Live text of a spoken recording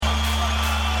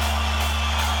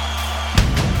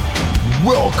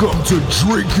Welcome to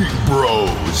Drinking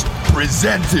Bros,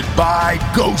 presented by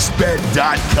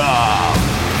GhostBed.com.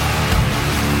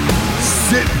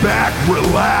 Sit back,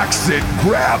 relax, and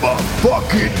grab a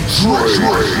fucking drink.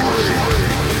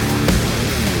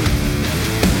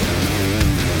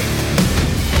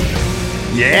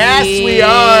 Yes, we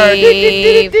are.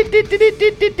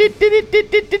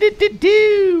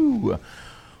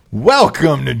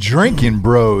 Welcome to Drinkin'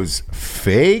 Bros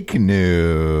Fake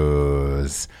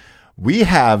News. We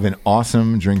have an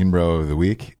awesome Drinkin' Bro of the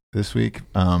week this week,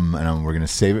 and we're going to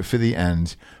save it for the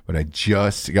end, but I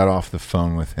just got off the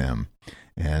phone with him.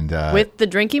 And with the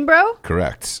Drinking Bro?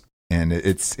 Correct. And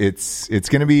it's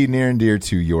going to be near and dear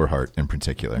to your heart in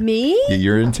particular. Me?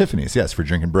 You're in Tiffany's, yes, for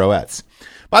Drinkin' Broettes.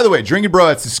 By the way, Drinkin'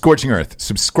 Broettes is Scorching Earth.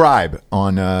 Subscribe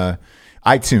on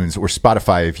iTunes or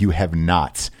Spotify if you have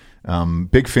not.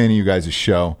 Big fan of you guys'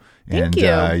 show. Thank you.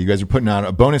 You guys are putting out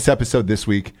a bonus episode this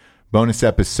week, bonus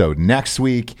episode next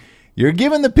week. You're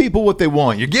giving the people what they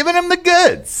want. You're giving them the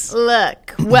goods.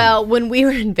 Look, well, when we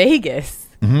were in Vegas,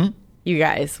 you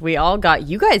guys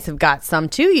have got some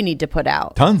too you need to put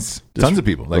out. Tons of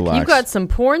people. Like, you've got some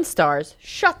porn stars.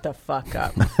 Shut the fuck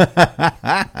up.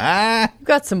 You've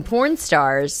got some porn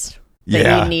stars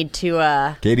that you need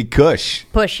to Katie Cush.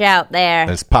 push out there.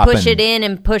 That's popping. Push it in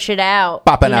and push it out.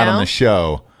 Popping out on the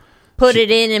show. Put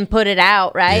it in and put it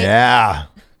out, right? Yeah.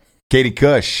 Katie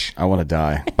Cush. I want to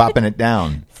die. Popping it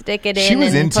down. Stick it in She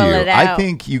was and into pull you. it out. I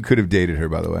think you could have dated her,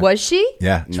 by the way. Was she?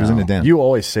 Yeah, she was into Dan. You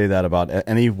always say that about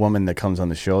any woman that comes on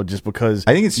the show just because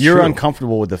I think it's you're true.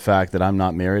 uncomfortable with the fact that I'm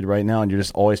not married right now, and you're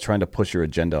just always trying to push your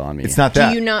agenda on me. It's not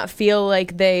that. Do you not feel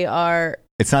like they are...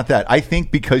 It's not that. I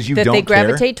think because you that don't they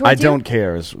gravitate care. towards I don't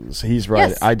care. He's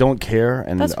right. Yes. I don't care.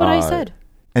 And That's what I said.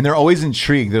 And they're always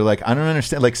intrigued. They're like, I don't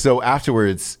understand. Like, so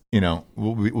afterwards,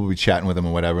 we'll be chatting with them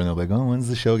and whatever. And they'll be like, oh, when's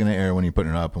the show going to air? When are you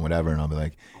putting it up and whatever? And I'll be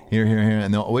like, here.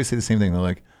 And they'll always say the same thing. They're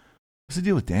like, what's the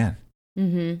deal with Dan?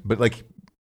 Mm-hmm. But like,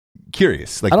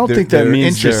 curious. Like, I don't think that their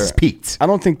means interest is piqued. I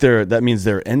don't think that means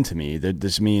they're into me.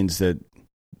 This means that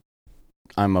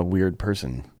I'm a weird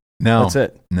person. No. That's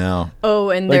it. No.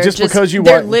 Oh, and Like, they're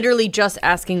they're literally just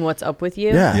asking what's up with you?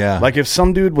 Yeah. Like if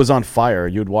some dude was on fire,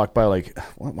 you'd walk by like,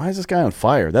 why is this guy on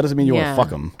fire? That doesn't mean you want to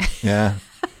fuck him. Yeah.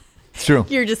 It's true.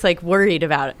 You're just like worried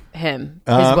about him,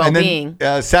 his well-being. And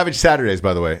then, Savage Saturdays,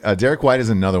 by the way. Derek White is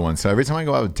another one. So every time I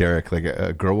go out with Derek, like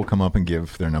a girl will come up and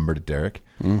give their number to Derek.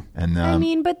 And I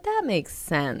mean, but that makes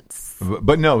sense.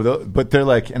 But no, but they're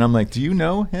like, and I'm like, do you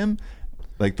know him?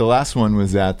 Like the last one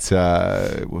was at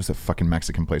what was that fucking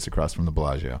Mexican place across from the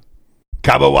Bellagio?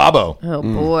 Cabo Wabo. Oh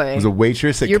boy, it was a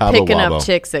waitress at You're Cabo Wabo. You're picking up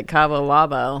chicks at Cabo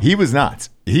Wabo. He was not.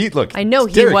 I know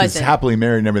he Derek wasn't. He's happily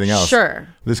married and everything else. Sure.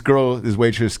 This girl, this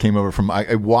waitress came over from.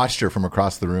 I watched her from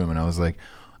across the room, and I was like,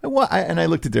 and I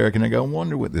looked at Derek and I go, I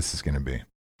wonder what this is going to be.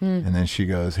 And then she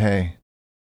goes, hey,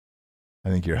 I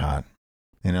think you're hot.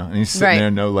 And he's sitting there,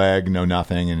 no leg, no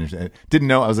nothing, and didn't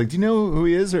know. I was like, do you know who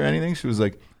he is or anything? She was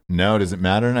like, no, does it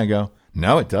matter? And I go,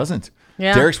 no, it doesn't.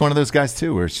 Yeah. Derek's one of those guys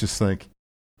too, where it's just like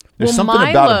there's something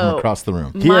about him across the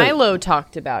room. Milo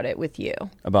talked about it with you.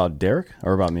 About Derek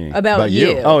or about me? About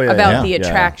you. Oh yeah. About the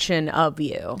attraction of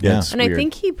you. Yeah. And I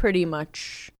think he pretty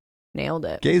much nailed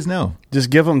it. Gays know.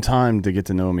 Just give them time to get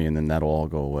to know me, and then that'll all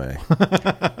go away.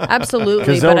 Absolutely.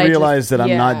 Because they'll realize that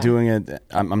I'm not doing it.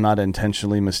 I'm not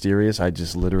intentionally mysterious. I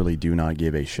just literally do not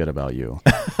give a shit about you.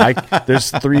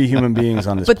 There's 3 human beings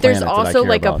on this planet. But there's also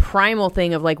like about. A primal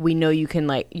thing of like, we know you can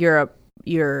like,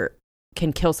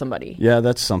 can kill somebody. Yeah,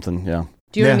 that's something. Yeah.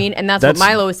 Do you know what I mean? And that's what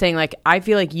Milo was saying. Like, I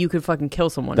feel like you could fucking kill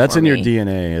someone. That's in me. your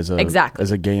DNA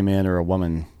as a gay man or a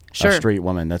woman, sure. A straight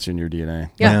woman. That's in your DNA.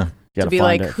 Yeah. To be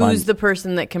like, who's the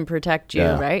person that can protect you,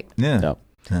 right? Yeah.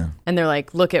 And they're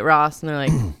like, look at Ross, and they're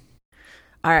like,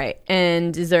 all right.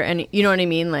 And is there any? You know what I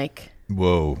mean? Like,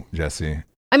 whoa, Jessie.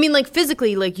 I mean, like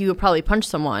physically, like you would probably punch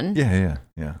someone. Yeah.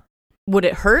 Would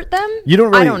it hurt them? You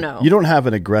don't. Really, I don't know. You don't have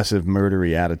an aggressive,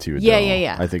 murdery attitude.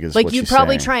 Yeah. I think is like what you'd she's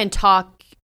probably saying. try and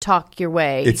talk your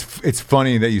way. It's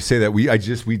funny that you say that. We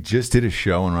just did a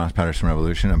show on Ross Patterson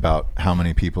Revolution about how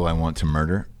many people I want to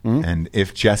murder, and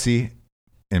if Jessie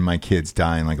and my kids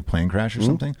die in like a plane crash or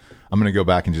something, I'm going to go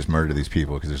back and just murder these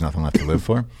people because there's nothing left to live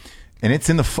for. And it's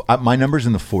in my number's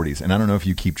in the 40s, and I don't know if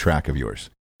you keep track of yours.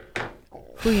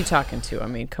 Who are you talking to? I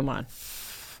mean, come on.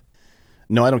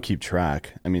 No, I don't keep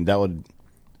track. I mean, that would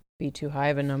be too high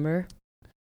of a number.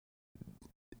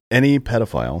 Any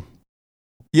pedophile.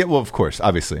 Yeah, well, of course,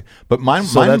 obviously, but mine.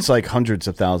 That's like hundreds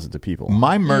of thousands of people.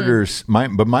 My murders, my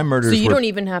murders. So you don't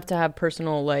even have to have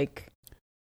personal interactions.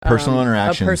 A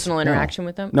personal interaction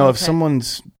with them. No, if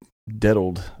someone's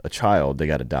diddled a child, they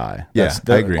got to die. Yeah,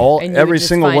 I agree. Every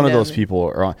single one of those people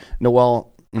are on. No,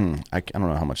 well, I don't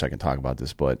know how much I can talk about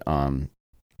this, but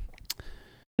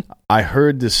I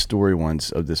heard this story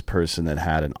once of this person that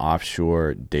had an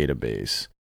offshore database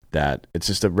that it's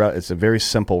just it's a very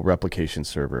simple replication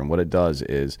server. And what it does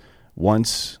is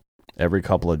once every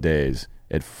couple of days,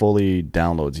 it fully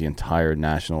downloads the entire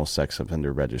National Sex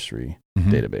Offender Registry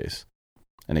database,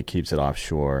 and it keeps it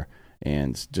offshore,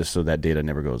 and just so that data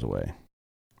never goes away,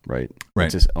 right?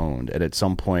 It's just owned. And at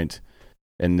some point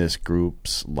in this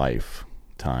group's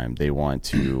lifetime, they want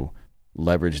to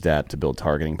leverage that to build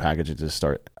targeting packages to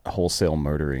start wholesale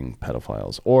murdering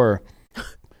pedophiles, or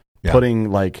putting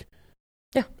like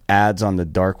ads on the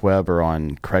dark web or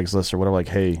on Craigslist or whatever, like,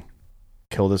 hey,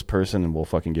 kill this person and we'll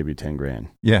fucking give you $10,000.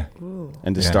 Yeah. Ooh.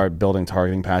 And to start building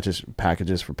targeting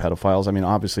packages for pedophiles. I mean,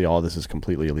 obviously all this is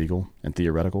completely illegal and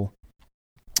theoretical.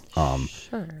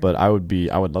 Sure. But I would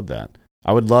love that.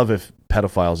 I would love if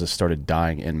pedophiles just started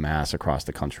dying en masse across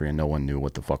the country and no one knew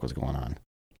what the fuck was going on.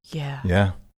 Yeah.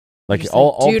 Yeah. Like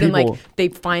all dude, people, and like they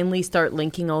finally start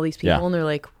linking all these people and they're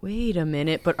like, wait a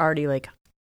minute, but already like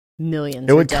millions.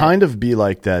 It would kind of be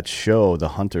like that show, The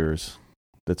Hunters,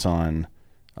 that's on.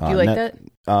 Do you like that?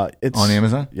 It's on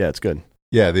Amazon. Yeah, it's good.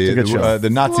 Yeah, the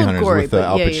Nazi Hunters gory, with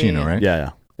Al Pacino, right?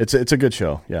 Yeah. It's a good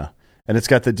show. Yeah, and it's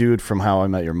got the dude from How I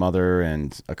Met Your Mother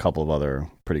and a couple of other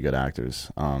pretty good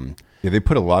actors. Yeah, they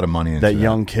put a lot of money into that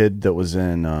young kid that was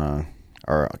in.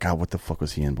 Or God, what the fuck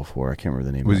was he in before? I can't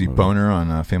remember the name. Was he Boner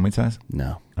on Family Ties?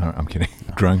 No, I'm kidding.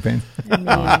 No. Growing Pains.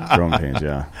 Growing Pains.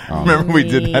 Yeah. Remember we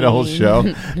did that whole show.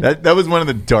 That was one of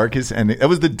the darkest ending. That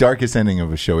was the darkest ending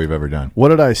of a show we've ever done. What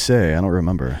did I say? I don't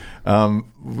remember.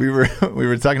 We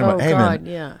were talking about. Hey God,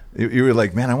 man, yeah. You were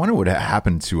like, man, I wonder what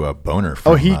happened to a Boner.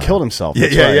 From, he killed himself.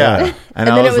 Yeah. And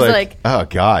I was like, oh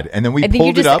God. And then we I think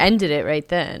pulled you just it up. ended it right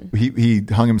then. He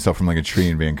hung himself from like a tree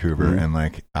in Vancouver, and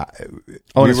like,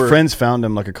 and his friends found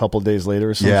him like a couple days later.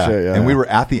 Or some shit. And we were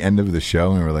at the end of the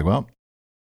show, and we were like, well,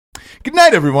 good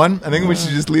night, everyone. I think we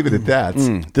should just leave it at that.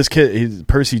 This kid,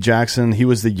 Percy Jackson, he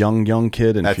was the young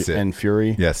kid in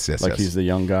Fury. Yes. He's the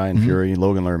young guy in Fury.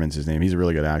 Logan Lerman's his name. He's a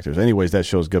really good actor. Anyways, that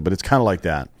show's good, but it's kind of like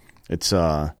that. It's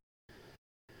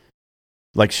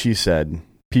like she said,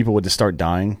 people would just start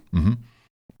dying, and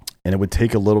it would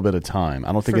take a little bit of time.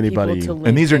 I don't think anybody.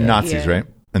 And these are Nazis, right?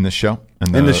 In the show?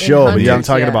 In the show, but I'm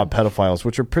talking about pedophiles,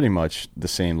 which are pretty much the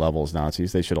same level as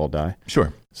Nazis. They should all die.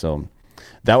 Sure. So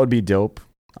that would be dope.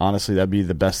 Honestly, that'd be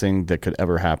the best thing that could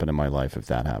ever happen in my life if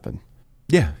that happened.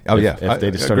 Yeah. If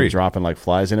they just started dropping like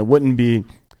flies. And it wouldn't be,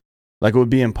 like, it would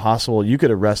be impossible. You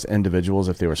could arrest individuals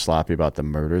if they were sloppy about the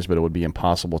murders, but it would be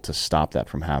impossible to stop that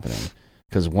from happening.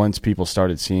 Because once people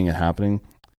started seeing it happening,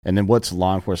 and then what's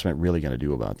law enforcement really going to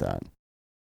do about that?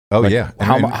 Oh, yeah.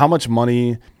 How much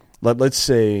money, let's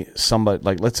say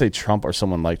Trump or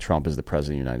someone like Trump is the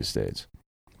president of the United States.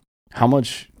 How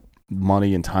much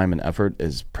money and time and effort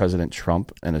is President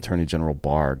Trump and Attorney General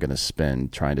Barr going to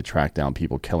spend trying to track down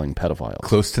people killing pedophiles?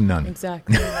 Close to none.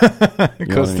 Exactly.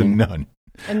 Close to none.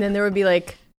 And then there would be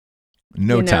like,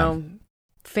 time.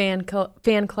 Fan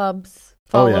clubs,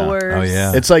 followers. Oh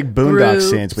yeah. It's like Boondock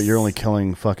Saints, but you're only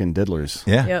killing fucking diddlers.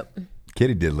 Yeah. Yep.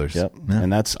 Kitty diddlers. Yep. Yeah.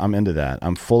 And I'm into that.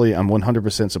 I'm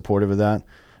 100% supportive of that.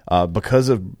 Because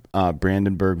of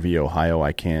Brandenburg v. Ohio,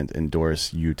 I can't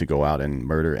endorse you to go out and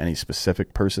murder any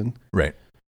specific person. Right.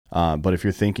 But if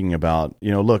you're thinking about,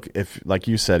 look, if, like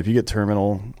you said, if you get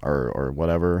terminal or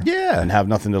whatever, and have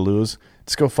nothing to lose,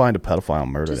 just go find a pedophile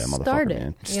and murder that motherfucker,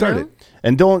 man. Start it.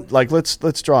 And don't, like,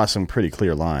 let's draw some pretty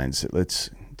clear lines. Let's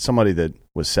somebody that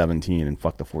was 17 and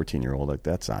fucked a 14-year-old, like,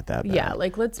 that's not that bad. Yeah,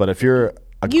 like, let's. But if you're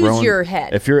use your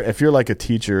head. If you're like a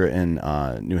teacher in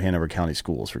New Hanover County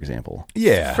schools, for example.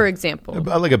 Yeah. For example.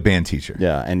 Like a band teacher.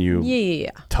 Yeah, and you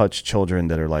touch children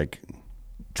that are like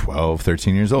 12,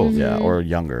 13 years old. Yeah, or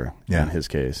younger in his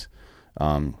case.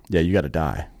 You got to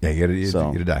die. Yeah, you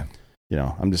got to die.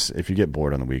 I'm just, if you get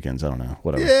bored on the weekends, I don't know,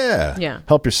 whatever. Yeah.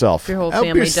 Help yourself. If your whole Help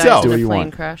family yourself. dies in a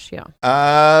plane crash,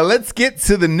 Let's get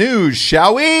to the news,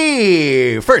 shall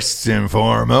we? First and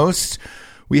foremost,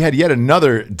 we had yet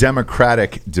another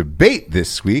Democratic debate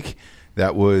this week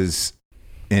that was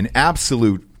an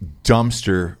absolute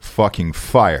dumpster fucking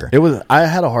fire. I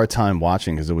had a hard time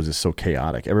watching because it was just so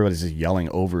chaotic. Everybody's just yelling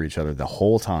over each other the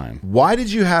whole time. Why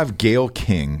did you have Gayle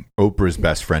King, Oprah's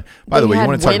best friend? By the way, you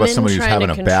want to talk about somebody who's having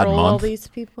a bad month? All these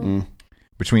people?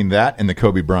 Between that and the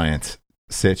Kobe Bryant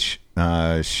sitch,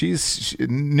 she's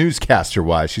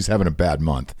newscaster-wise, she's having a bad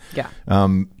month. Yeah.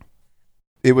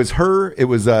 It was her. It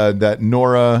was that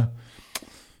Nora,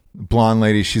 blonde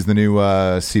lady. She's the new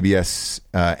CBS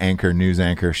news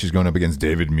anchor. She's going up against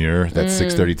David Muir. That's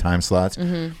 6:30 time slots.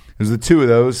 There's the two of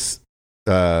those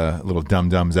little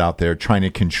dum-dums out there trying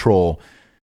to control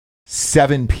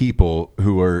 7 people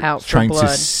who are Out for trying to blood.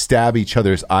 stab each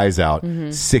other's eyes out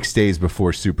 6 days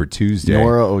before Super Tuesday.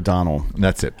 Nora O'Donnell.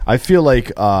 That's it. I feel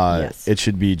like Yes. it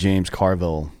should be James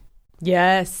Carville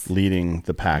Yes. leading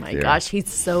the pack Oh my there. gosh,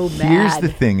 he's so mad. Here's the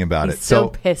thing about He's it. so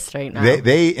pissed right now.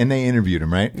 They interviewed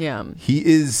him, right? Yeah. He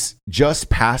is just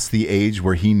past the age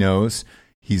where he knows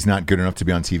he's not good enough to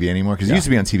be on TV anymore because he used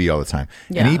to be on TV all the time.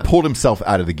 Yeah. And he pulled himself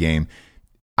out of the game.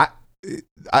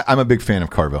 I'm a big fan of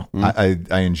Carville.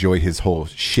 I enjoy his whole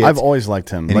shit. I've always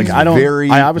liked him. And like he's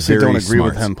I obviously very don't agree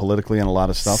with smart. him politically on a lot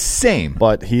of stuff. Same.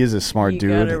 But he is a smart You dude.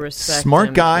 gotta respect Smart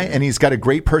him, guy, too. and he's got a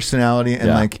great personality. And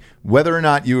Yeah. like, whether or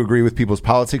not you agree with people's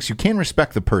politics, you can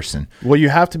respect the person. Well, you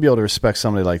have to be able to respect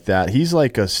somebody like that. He's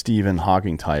like a Stephen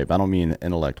Hawking type. I don't mean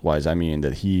intellect wise. I mean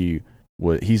that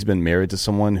he's been married to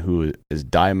someone who is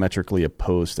diametrically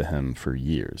opposed to him for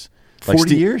years.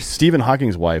 40 years? Stephen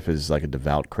Hawking's wife is like a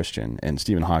devout Christian, and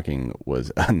Stephen Hawking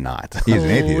was not. He's an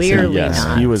atheist. Clearly yeah. Yes,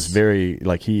 not. he was very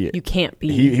like You can't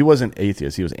be. He wasn't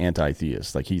atheist. He was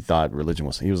anti-theist. Like he thought religion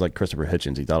was. He was like Christopher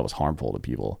Hitchens. He thought it was harmful to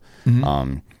people.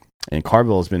 And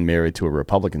Carville has been married to a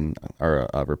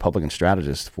Republican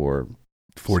strategist for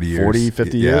 40 years. 40,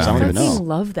 50 years. I don't even fucking know.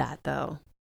 love that though.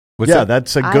 What's Yeah, that?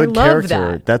 that's a I good love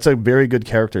character. that. That's a very good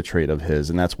character trait of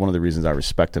his, and that's one of the reasons I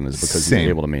respect him is because Same. he's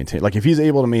able to maintain. Like if he's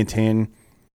able to maintain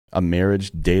a marriage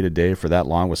day to day for that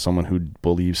long with someone who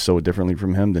believes so differently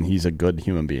from him, then he's a good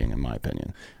human being, in my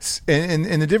opinion. And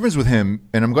the difference with him,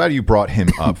 and I'm glad you brought him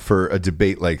up for a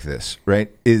debate like this, right,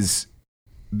 is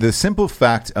the simple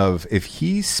fact of if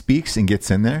he speaks and gets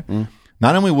in there,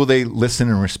 not only will they listen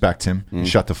and respect him,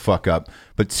 shut the fuck up,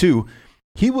 but 2,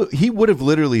 he would have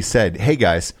literally said, hey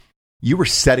guys, you were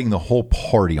setting the whole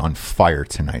party on fire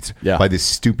tonight by this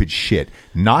stupid shit.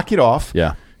 Knock it off.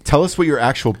 Yeah. Tell us what your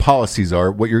actual policies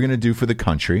are, what you're going to do for the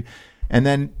country, and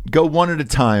then go one at a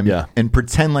time and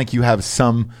pretend like you have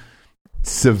some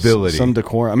civility. Some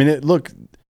decorum. I mean,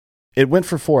 it went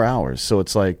for 4 hours, so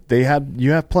it's like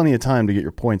you have plenty of time to get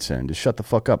your points in. Just shut the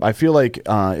fuck up. I feel like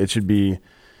it should be,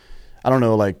 I don't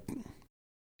know, like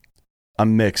a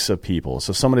mix of people.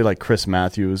 So somebody like Chris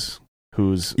Matthews,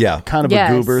 who's kind of a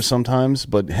goober sometimes,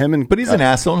 but he's an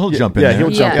asshole and he'll jump in there. He'll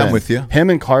jump in. I'm with you. Him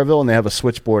and Carville, and they have a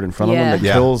switchward in front of them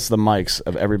that kills the mics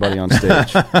of everybody on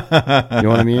stage. You know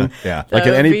what I mean? Yeah. Like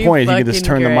at any point, he can just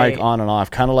turn the great. mic on and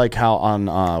off, kind of like how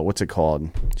on what's it called?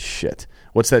 Shit.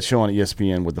 What's that show on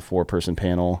ESPN with the 4-person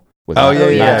panel? With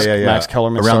Max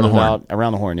Kellerman Around the started Horn. out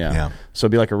around the horn. Yeah. So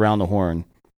it'd be like around the horn,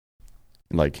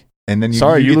 like. And then you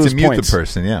you get lose to mute points. the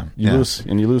person, You lose 2 points.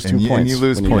 And you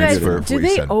lose when points do that. for Do what you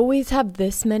they said. always have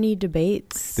this many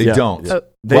debates? They don't. Oh,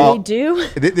 Well, they do?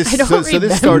 This, I don't so this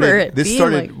remember started. it This being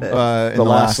started like this. in the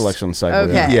last election cycle.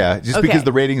 Okay. Yeah, just Okay. because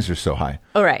the ratings are so high.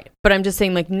 All right. But I'm just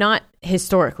saying, like, not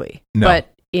historically, No. but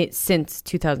since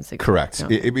 2006. Correct. No.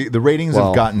 The ratings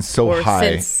have gotten so or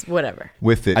high since whatever.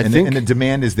 with it, I and, think- and the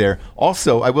demand is there.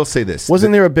 Also, I will say this: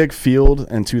 Wasn't there a big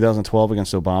field in 2012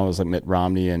 against Obama? It was like Mitt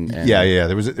Romney and yeah.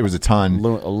 There was a ton.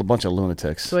 a bunch of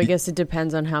lunatics. So I guess it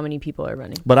depends on how many people are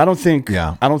running. But I don't think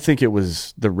it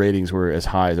was the ratings were as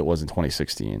high as it was in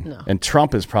 2016. No. And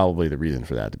Trump is probably the reason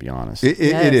for that, to be honest. It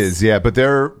is, yeah. But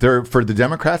they're for the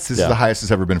Democrats. This is the highest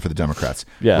it's ever been for the Democrats.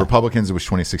 Yeah. Republicans, it was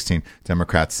 2016.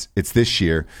 Democrats, it's this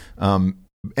year. And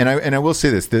I will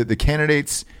say this: the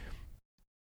candidates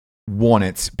want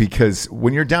it because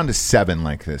when you're down to 7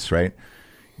 like this, right?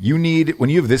 When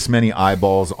you have this many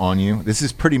eyeballs on you, this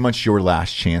is pretty much your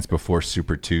last chance before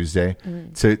Super Tuesday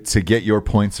to get your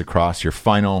points across. Your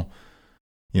final,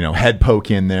 head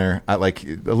poke in there. Like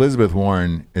Elizabeth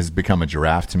Warren has become a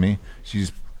giraffe to me. She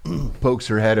just pokes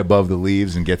her head above the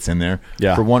leaves and gets in there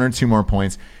for 1 or 2 more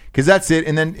points because that's it.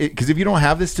 And then because if you don't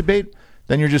have this debate,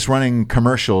 then you're just running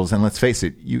commercials. And let's face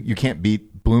it, you can't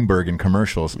beat Bloomberg in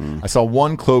commercials. I saw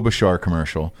 1 Klobuchar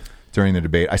commercial during the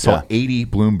debate. I saw 80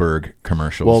 Bloomberg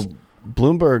commercials. Well,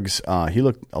 Bloomberg's he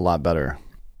looked a lot better.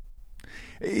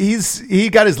 He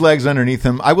got his legs underneath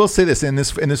him. I will say this in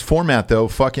this format though,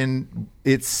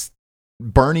 it's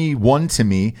Bernie won to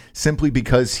me simply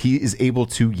because he is able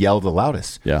to yell the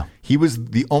loudest. Yeah. He was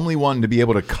the only one to be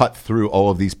able to cut through all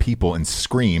of these people and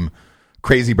scream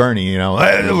crazy Bernie,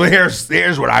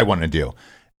 here's what I want to do.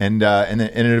 And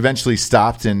it eventually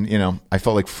stopped. And, I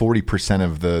felt like 40%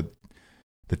 of the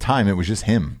time it was just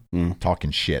him talking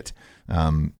shit.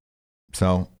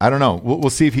 So I don't know. We'll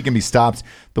see if he can be stopped.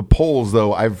 The polls,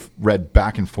 though, I've read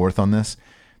back and forth on this.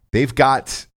 They've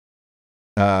got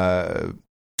Biden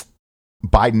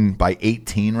by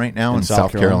 18 right now in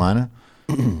South Carolina,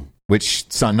 which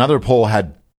another poll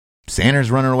had Sanders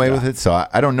running away with it. So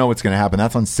I don't know what's going to happen.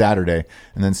 That's on Saturday.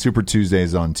 And then Super Tuesday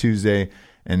is on Tuesday.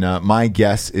 And my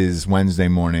guess is Wednesday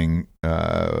morning,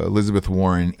 Elizabeth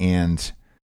Warren and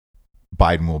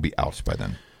Biden will be out by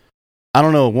then. I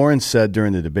don't know. Warren said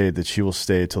during the debate that she will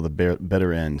stay till the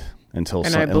bitter end,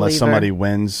 unless somebody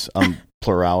wins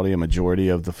plurality, a majority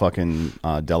of the fucking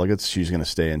delegates. She's going to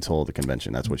stay until the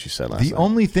convention. That's what she said last night. The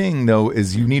only thing, though,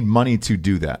 is you need money to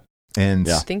do that. And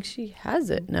I think she has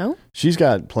it, no? She's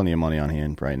got plenty of money on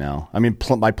hand right now. I mean,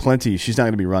 by plenty, she's not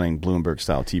going to be running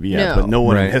Bloomberg-style TV ads, but no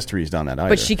one in history has done that either.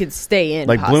 But she could stay in,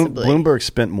 like possibly. Bloomberg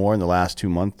spent more in the last 2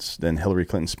 months than Hillary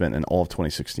Clinton spent in all of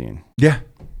 2016. Yeah.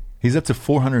 He's up to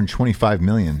 $425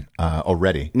 million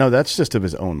already. No, that's just of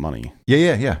his own money.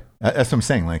 Yeah. That's what I'm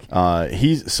saying. Like,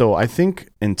 so I think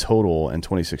in total in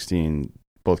 2016,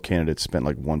 both candidates spent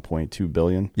like $1.2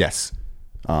 billion. Yes.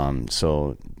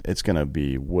 So it's going to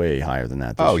be way higher than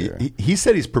that this year. He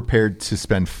said he's prepared to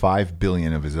spend $5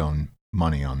 billion of his own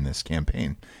money on this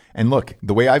campaign. And look,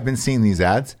 the way I've been seeing these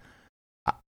ads,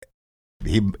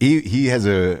 he has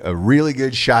a really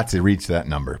good shot to reach that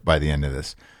number by the end of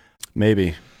this.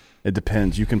 Maybe. It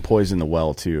depends. You can poison the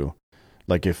well too.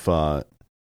 Like if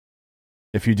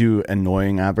you do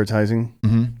annoying advertising,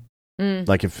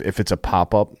 like if it's a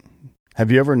pop-up. Have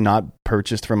you ever not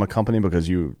purchased from a company because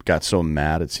you got so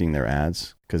mad at seeing their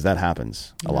ads? Because that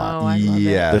happens a lot.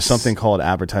 Yes. There's something called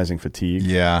advertising fatigue.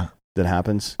 Yeah, that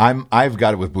happens. I've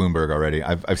got it with Bloomberg already.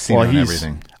 I've seen it on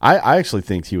everything. I actually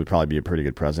think he would probably be a pretty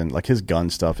good president. Like his gun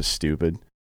stuff is stupid,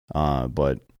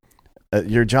 but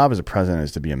your job as a president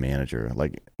is to be a manager.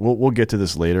 Like we'll get to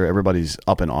this later. Everybody's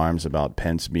up in arms about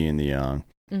Pence being the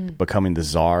becoming the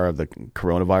czar of the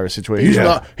coronavirus situation.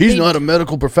 He's not a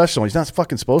medical professional. He's not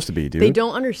fucking supposed to be, dude. They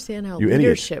don't understand how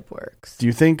leadership works. Do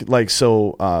you think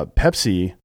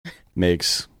Pepsi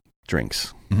makes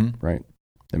drinks, right?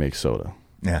 They make soda.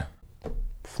 Yeah.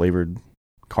 Flavored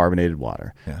carbonated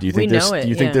water. Yeah. Do you think their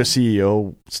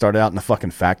CEO started out in a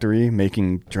fucking factory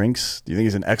making drinks? Do you think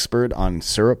he's an expert on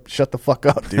syrup? Shut the fuck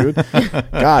up, dude.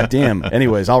 God damn.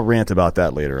 Anyways, I'll rant about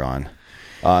that later on.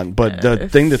 But the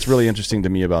thing that's really interesting to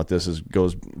me about this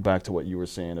goes back to what you were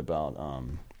saying about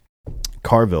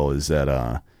Carville is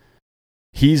that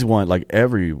he's one, like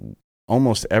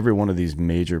almost every one of these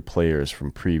major players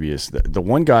from previous. The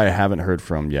one guy I haven't heard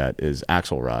from yet is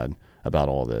Axelrod about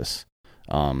all this.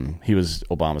 He was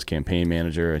Obama's campaign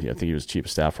manager. I think he was chief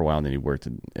of staff for a while, and then he worked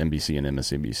at NBC and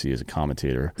MSNBC as a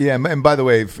commentator. Yeah, and by the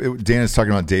way, Dan is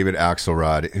talking about David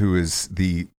Axelrod, who is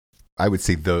I would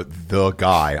say the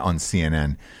guy on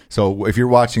CNN. So if you're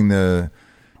watching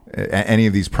any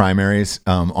of these primaries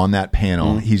on that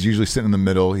panel, he's usually sitting in the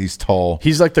middle. He's tall.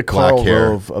 He's like the Karl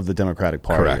Rove of the Democratic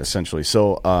Party, essentially.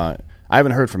 So I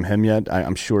haven't heard from him yet.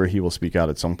 I'm sure he will speak out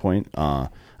at some point.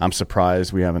 I'm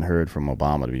surprised we haven't heard from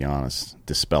Obama, to be honest,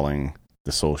 dispelling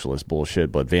the socialist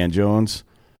bullshit. But Van Jones,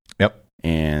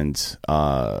 and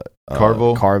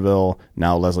Carville,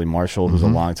 now Leslie Marshall, who's a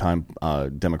longtime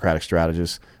Democratic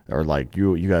strategist, are like,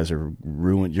 you guys are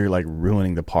you're like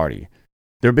ruining the party.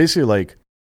 They're basically like,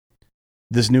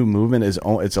 this new movement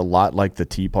it's a lot like the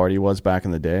Tea Party was back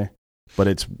in the day, but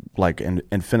it's like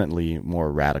infinitely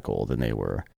more radical than they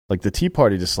were. Like the Tea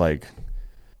Party, just like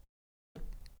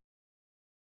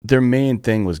their main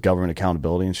thing was government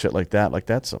accountability and shit like that. Like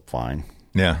that's fine.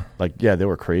 Yeah. Like, yeah, they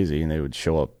were crazy and they would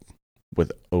show up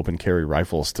with open carry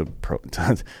rifles to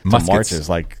marches.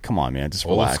 Like, come on, man, just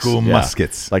relax. Old school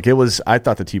muskets. Like I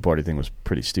thought the Tea Party thing was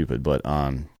pretty stupid, but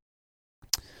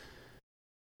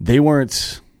they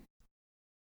weren't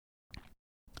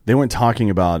talking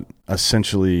about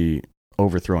essentially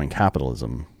overthrowing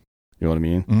capitalism. You know what I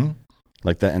mean? Mm-hmm.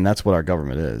 Like that, and that's what our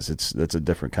government is. It's a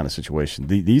different kind of situation.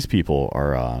 These people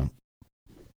are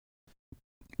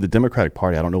the Democratic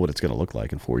Party. I don't know what it's going to look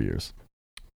like in 4 years.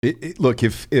 Look,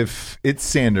 if it's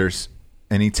Sanders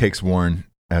and he takes Warren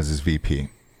as his VP,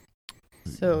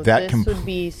 so this would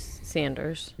be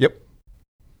Sanders. Yep.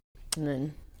 And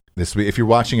then this week, if you're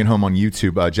watching at home on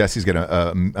YouTube, Jessie's got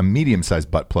a medium-sized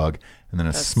butt plug and then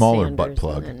a smaller Sanders butt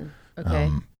plug.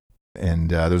 And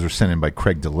those were sent in by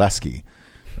Craig Dulesky.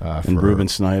 And Ruben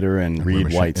Snyder and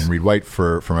Reed White. And Reed White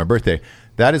for my birthday.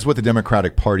 That is what the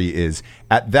Democratic Party is.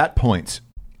 At that point,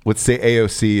 let's say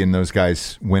AOC and those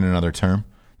guys win another term,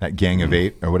 that gang of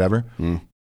 8 or whatever,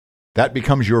 that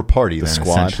becomes your party then,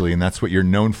 squad. Essentially, and that's what you're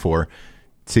known for.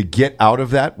 To get out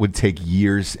of that would take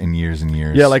years and years and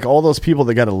years. Yeah, like all those people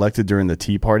that got elected during the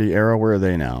Tea Party era, where are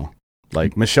they now?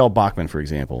 Like Michelle Bachmann, for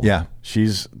example. Yeah.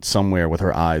 She's somewhere with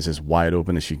her eyes as wide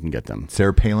open as she can get them.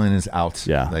 Sarah Palin is out.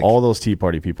 Yeah. Like, all those Tea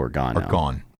Party people are gone now.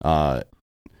 Gone. But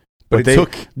it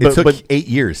took 8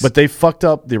 years. But they fucked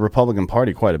up the Republican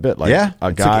Party quite a bit. Like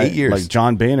a guy, took 8 years. Like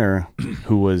John Boehner,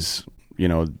 who was,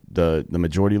 the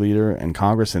majority leader in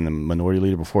Congress and the minority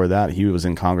leader before that, he was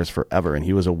in Congress forever, and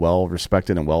he was a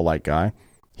well-respected and well-liked guy.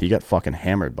 He got fucking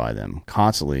hammered by them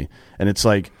constantly. And it's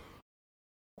like,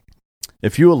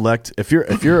 if you're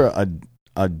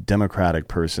a Democratic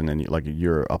person and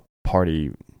you're a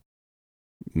party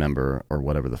member or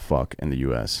whatever the fuck in the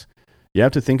U.S., you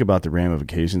have to think about the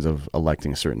ramifications of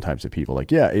electing certain types of people.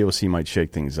 Like, yeah, AOC might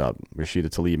shake things up. Rashida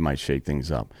Tlaib might shake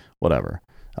things up. Whatever.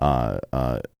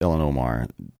 Ilhan Omar.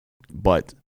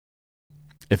 But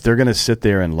if they're going to sit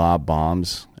there and lob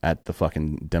bombs at the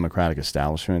fucking Democratic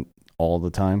establishment all the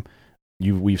time,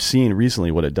 we've seen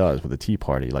recently what it does with the Tea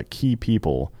Party. Like, key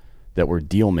people that were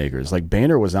deal makers. Like,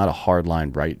 Boehner was not a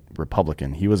hardline right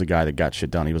Republican. He was a guy that got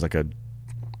shit done. He was like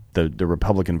the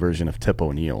Republican version of Tip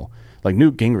O'Neill. Like,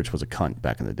 Newt Gingrich was a cunt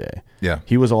back in the day. Yeah.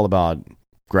 He was all about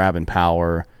grabbing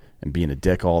power and being a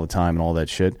dick all the time and all that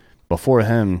shit. Before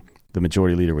him, the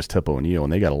majority leader was Tip O'Neill,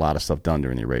 and they got a lot of stuff done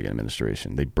during the Reagan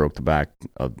administration. They broke the back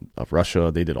of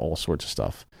Russia. They did all sorts of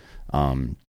stuff.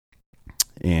 And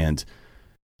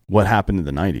what happened in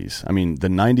the 90s? I mean, the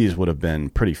 90s would have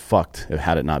been pretty fucked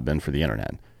had it not been for the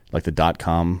internet. Like the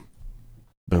 .com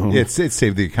boom. It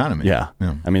saved the economy. Yeah.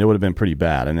 I mean, it would have been pretty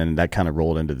bad. And then that kind of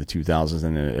rolled into the 2000s,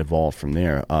 and it evolved from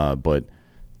there. But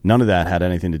none of that had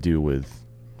anything to do with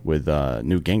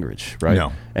Newt Gingrich, right?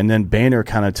 No. And then Boehner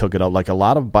kind of took it up. Like, a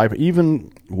lot of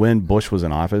even when Bush was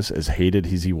in office, as hated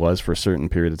as he was for a certain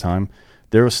period of time,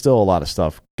 there was still a lot of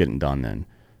stuff getting done then.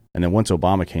 And then once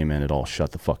Obama came in, it all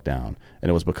shut the fuck down. And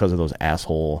it was because of those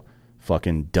asshole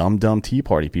fucking dumb Tea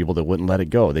Party people that wouldn't let it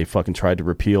go. They fucking tried to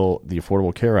repeal the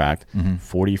Affordable Care Act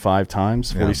 45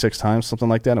 times, 46 times, something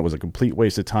like that. It was a complete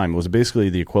waste of time. It was basically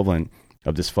the equivalent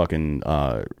of this fucking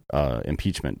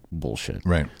impeachment bullshit.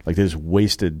 Right. Like, they just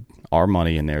wasted our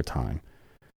money and their time.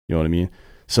 You know what I mean?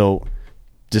 So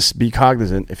just be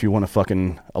cognizant if you want to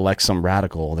fucking elect some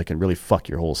radical that can really fuck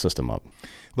your whole system up.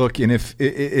 Look, and if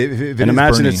and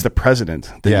imagine Bernie, it's the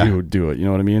president that you would do it. You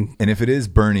know what I mean? And if it is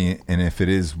Bernie, and if it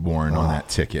is Warren on that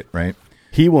ticket, right?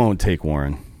 He won't take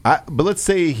Warren. But let's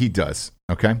say he does.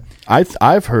 Okay.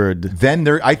 I've heard. Then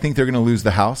I think they're going to lose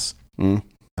the House, and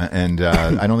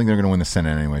I don't think they're going to win the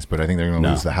Senate anyways. But I think they're going to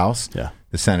lose the House,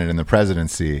 the Senate, and the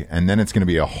presidency, and then it's going to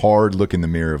be a hard look in the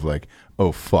mirror of like,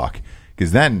 oh fuck.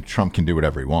 Because then Trump can do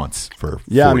whatever he wants for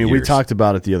 4 I mean, years. we talked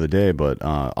about it the other day, but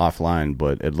offline.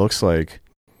 But it looks like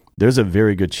there's a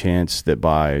very good chance that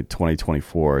by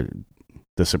 2024,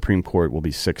 the Supreme Court will be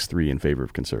 6-3 in favor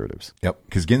of conservatives. Yep,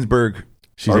 because Ginsburg,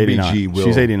 she's RBG 89.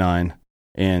 She's 89,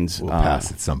 and will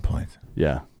pass at some point.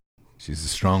 Yeah, she's a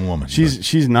strong woman.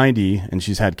 She's 90, and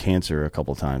she's had cancer a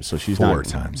couple times, so she's four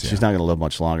times. She's not going to live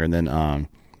much longer. And then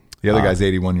the other guy's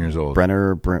 81 years old.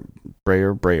 Stephen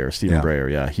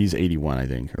Breyer. Yeah, he's 81, I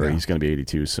think, or he's going to be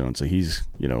 82 soon. So he's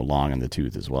long in the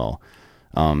tooth as well.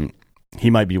 He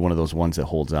might be one of those ones that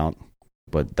holds out,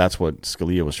 but that's what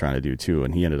Scalia was trying to do too,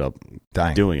 and he ended up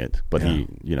doing it. But he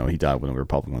died when the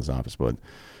Republican was in office. But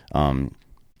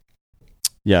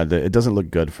it doesn't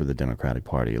look good for the Democratic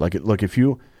Party. Look, if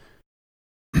you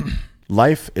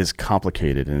life is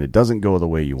complicated and it doesn't go the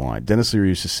way you want. Dennis Leary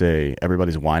used to say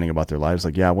everybody's whining about their lives.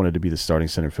 Like, yeah, I wanted to be the starting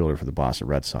center fielder for the Boston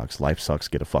Red Sox. Life sucks.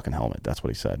 Get a fucking helmet. That's what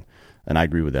he said, and I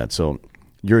agree with that. So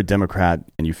you're a Democrat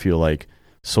and you feel like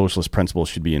socialist principles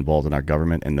should be involved in our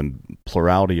government, and the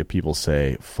plurality of people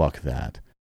say fuck that,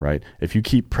 right? If you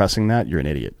keep pressing that, you're an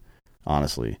idiot,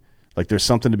 honestly. Like, there's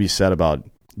something to be said about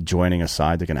joining a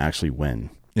side that can actually win.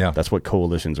 Yeah, that's what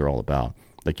coalitions are all about.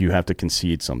 Like, you have to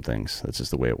concede some things. That's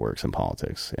just the way it works in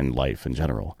politics and life in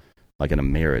general. Like in a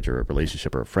marriage or a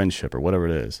relationship or a friendship or whatever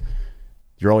it is,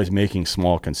 you're always making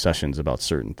small concessions about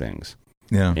certain things.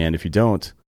 Yeah, and if you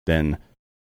don't, then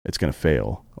it's going to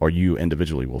fail, or you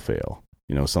individually will fail.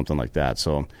 Something like that.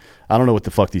 So I don't know what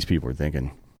the fuck these people are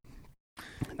thinking.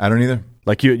 I don't either.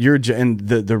 Like you're and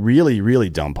the really, really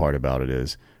dumb part about it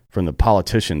is from the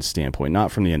politician's standpoint,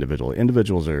 not from the individual.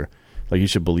 Individuals are like, you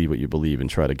should believe what you believe and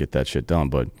try to get that shit done.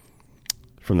 But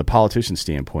from the politician's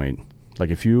standpoint, like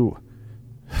if your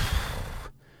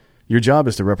job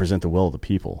is to represent the will of the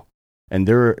people, and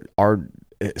there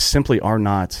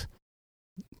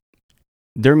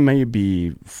may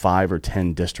be 5 or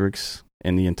 10 districts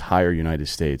in the entire United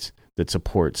States that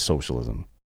support socialism,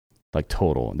 like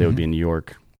total. They would be in New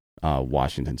York,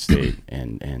 Washington State,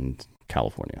 and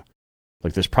California.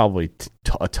 Like, there's probably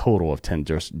a total of 10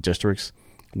 districts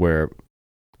where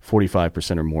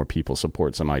 45% or more people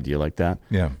support some idea like that.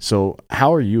 Yeah. So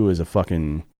how are you as a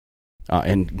fucking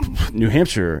and New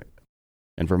Hampshire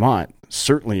and Vermont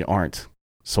certainly aren't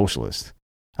socialist.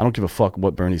 I don't give a fuck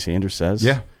what Bernie Sanders says.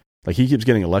 Yeah. Like, he keeps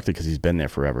getting elected because he's been there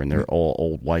forever, and they're all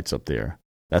old whites up there.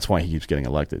 That's why he keeps getting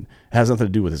elected. It has nothing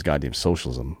to do with his goddamn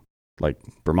socialism. Like,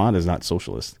 Vermont is not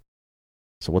socialist.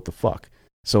 So what the fuck?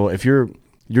 So if your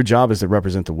job is to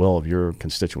represent the will of your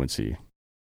constituency,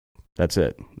 that's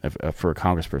it. For a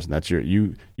congressperson, that's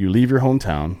you leave your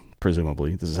hometown,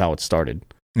 presumably. This is how it started.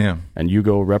 Yeah. And you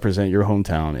go represent your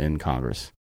hometown in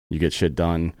Congress. You get shit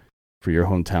done for your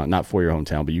hometown, not for your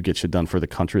hometown, but you get shit done for the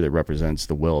country that represents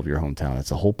the will of your hometown. That's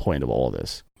the whole point of all of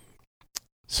this.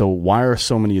 So why are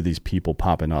so many of these people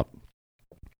popping up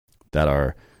that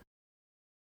are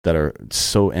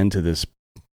so into this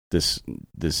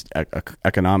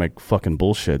economic fucking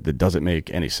bullshit that doesn't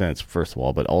make any sense, first of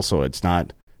all, but also it's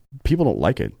not, people don't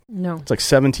like it. No. It's like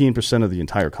 17% of the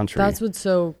entire country. That's what's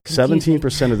so confusing.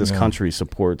 17% of this country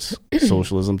supports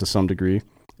socialism to some degree.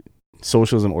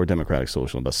 Socialism or democratic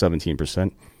socialism, about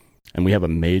 17%. And we have a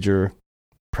major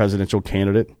presidential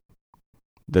candidate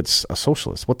that's a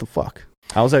socialist. What the fuck?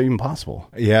 How is that even possible?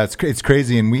 Yeah, it's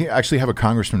crazy. And we actually have a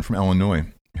congressman from Illinois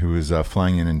who is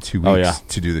flying in 2 weeks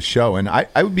to do the show. And I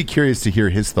would be curious to hear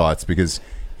his thoughts because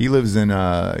he lives in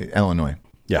Illinois.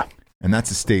 Yeah. And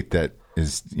that's a state that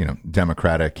is,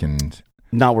 democratic and...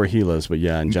 Not where he lives, but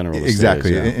yeah, in general.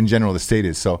 Exactly. Is, yeah. In general, the state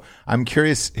is. So I'm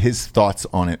curious his thoughts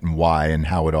on it and why and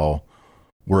how it all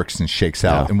works and shakes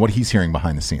out and what he's hearing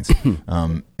behind the scenes.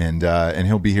 And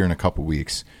he'll be here in a couple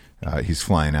weeks. He's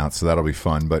flying out, so that'll be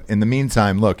fun. But in the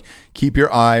meantime, look, keep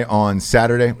your eye on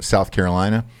Saturday, South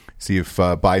Carolina. See if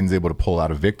Biden's able to pull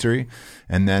out a victory.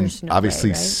 And then obviously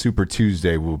way, right? Super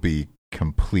Tuesday will be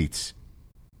complete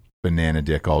banana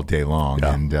dick all day long.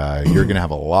 Yeah. And you're going to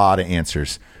have a lot of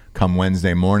answers come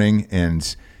Wednesday morning.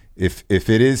 And if it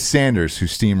is Sanders who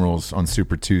steamrolls on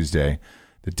Super Tuesday,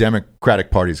 the Democratic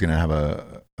Party is going to have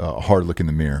a hard look in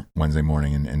the mirror Wednesday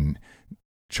morning and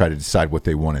try to decide what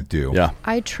they want to do. Yeah.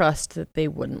 I trust that they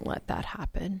wouldn't let that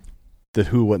happen. That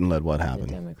who wouldn't let what happen?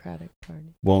 The Democratic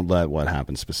Party. Won't let what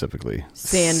happen specifically?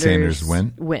 Sanders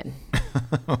win?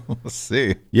 We'll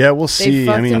see. Yeah, we'll see. They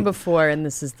fucked him before, and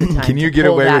this is the time. Can you to get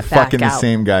pull away that with fucking back the out.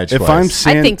 same guy twice?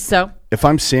 I think so. If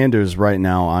I'm Sanders right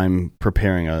now, I'm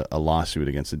preparing a lawsuit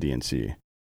against the DNC.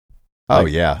 Oh,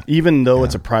 yeah. Even though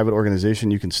it's a private organization,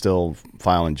 you can still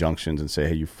file injunctions and say,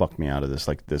 hey, you fucked me out of this.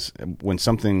 Like this, when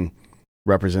something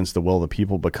represents the will of the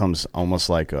people, becomes almost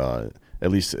like, at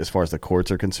least as far as the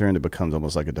courts are concerned, it becomes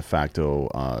almost like a de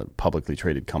facto publicly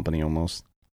traded company almost.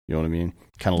 You know what I mean?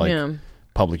 Kind of like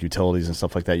public utilities and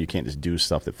stuff like that. You can't just do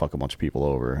stuff that fuck a bunch of people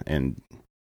over. And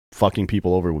fucking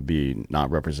people over would be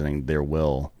not representing their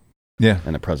will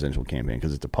in a presidential campaign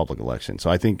because it's a public election.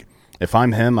 So I think if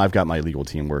I'm him, I've got my legal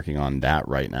team working on that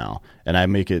right now. And I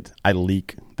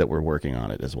leak that we're working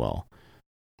on it as well.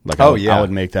 Like I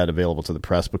would make that available to the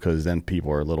press because then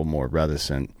people are a little more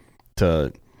reticent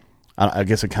to, I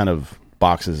guess it kind of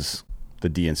boxes the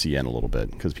DNC in a little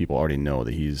bit because people already know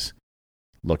that he's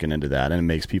looking into that, and it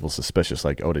makes people suspicious.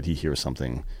 Like, oh, did he hear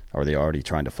something? Are they already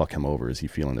trying to fuck him over? Is he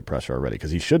feeling the pressure already?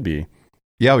 Because he should be.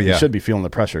 Yeah, he should be feeling the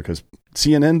pressure because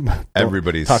CNN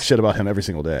everybody's talk shit about him every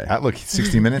single day. Look,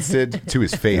 60 Minutes did to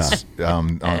his face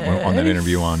on that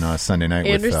interview on Sunday night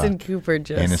Anderson with Cooper.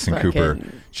 Cooper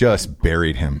just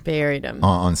buried him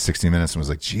on 60 Minutes and was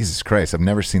like, Jesus Christ, I've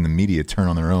never seen the media turn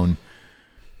on their own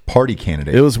party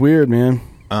candidate. It was weird, man.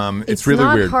 It's really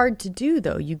not weird. hard to do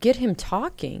though. You get him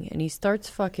talking and he starts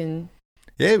fucking.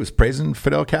 Yeah, he was praising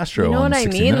Fidel Castro. You know what I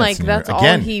mean? Like that's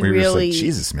all he really. Like,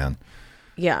 Jesus, man.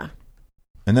 Yeah.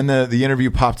 And then the interview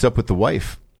popped up with the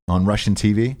wife on Russian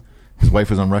TV. His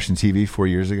wife was on Russian TV 4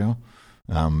 years ago.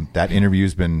 That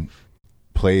interview's been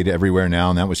played everywhere now,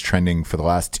 and that was trending for the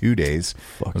last 2 days.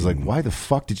 I was like, why the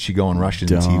fuck did she go on Russian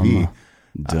TV?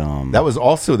 Dumb. That was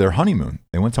also their honeymoon.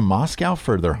 They went to Moscow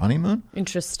for their honeymoon.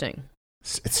 Interesting.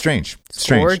 It's strange. It's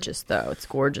gorgeous, though. It's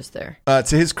gorgeous there.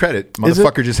 To his credit,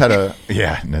 motherfucker just had a...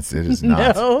 Yeah, it is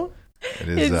not. No,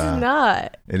 it's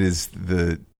not. It is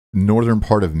the northern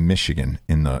part of Michigan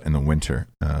in the winter.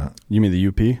 You mean the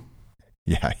UP?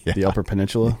 Yeah. The Upper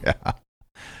Peninsula? Yeah.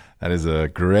 That is a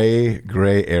gray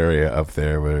area up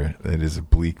there where it is a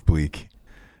bleak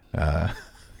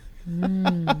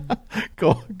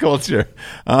culture.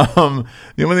 The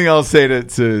only thing I'll say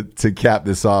to cap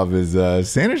this off is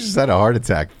Sanders just had a heart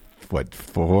attack,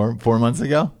 four months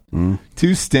ago?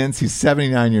 2 stints. He's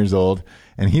 79 years old.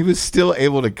 And he was still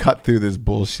able to cut through this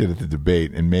bullshit at the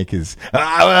debate and make his.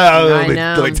 Let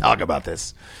me talk about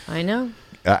this. I know.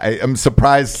 I'm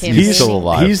surprised he's still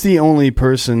alive. He's the only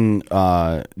person,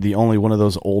 the only one of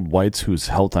those old whites whose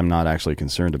health I'm not actually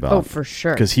concerned about. Oh, for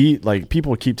sure. Because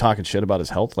people keep talking shit about his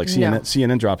health. Like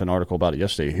CNN dropped an article about it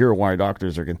yesterday. Here are why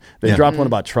doctors are. They dropped one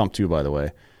about Trump too, by the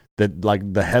way. That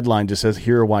like the headline just says,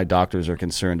 "Here are why doctors are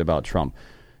concerned about Trump."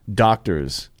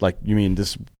 doctors. Like, you mean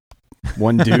this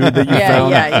one dude that you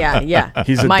found? Yeah.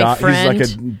 He's my friend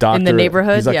he's like a doctor in the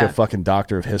neighborhood. He's like a fucking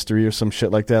doctor of history or some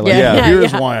shit like that. Like,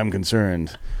 here's why I'm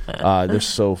concerned. They're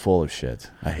so full of shit.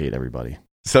 I hate everybody.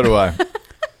 So do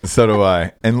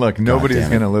I. And look, nobody's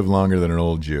going to live longer than an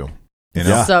old Jew. You know?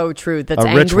 Yeah. So true. That's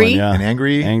rich angry. One, yeah. An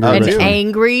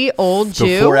angry old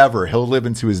Jew. So forever. He'll live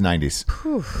into his 90s.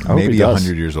 Maybe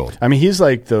 100 years old. I mean, he's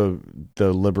like the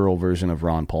liberal version of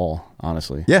Ron Paul,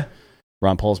 honestly. Yeah.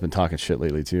 Ron Paul's been talking shit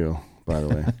lately, too, by the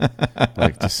way.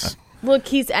 Like, just... Look,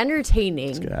 he's entertaining.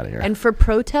 Let's get out of here. And for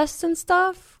protests and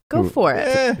stuff, go for it.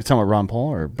 You're talking about Ron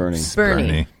Paul or Bernie?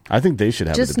 Bernie. I think they should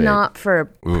have just a debate. not for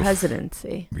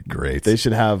presidency. Be great. They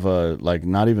should have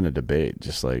not even a debate,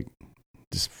 just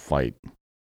fight.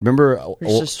 Remember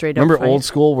old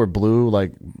school where Blue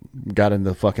got in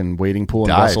the fucking waiting pool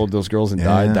and wrestled those girls and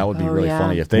died? That would be really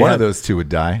funny if they one of those two would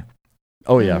die.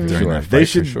 Oh yeah, for during sure. that fight, They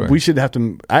should. for sure. We should have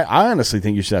to. I honestly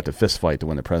think you should have to fist fight to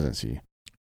win the presidency.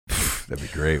 That'd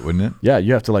be great, wouldn't it? Yeah,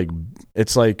 you have to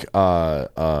It's like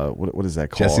what is that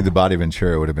called? Jesse the Body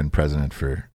Ventura would have been president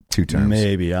for 2 terms.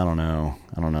 Maybe, I don't know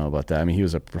about that. I mean, he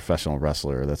was a professional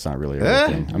wrestler. That's not really a real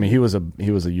thing. I mean, he was a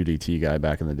UDT guy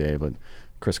back in the day, but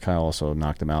Chris Kyle also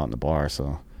knocked him out in the bar.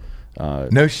 So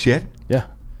no shit. Yeah,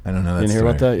 I don't know. You didn't hear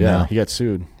about that? Yeah, no. He got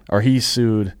sued, or he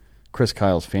sued Chris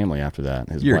Kyle's family after that.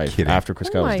 His You're wife kidding. after Chris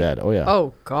Kyle was dead. Oh yeah.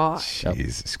 Oh gosh.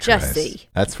 Jesus Christ. Jesse.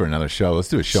 That's for another show. Let's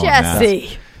do a show Jesse.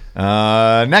 on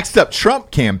that. Next up,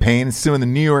 Trump campaign suing the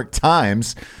New York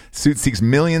Times. Suit seeks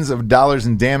millions of dollars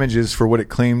in damages for what it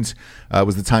claimed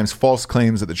was the Times' false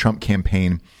claims that the Trump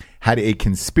campaign had a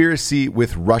conspiracy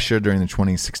with Russia during the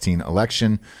 2016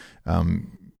 election.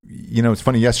 It's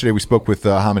funny. Yesterday we spoke with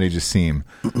Hamid Jassim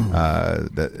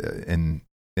in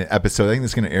an episode. I think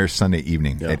this is going to air Sunday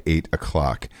evening at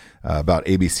 8:00 about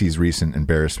ABC's recent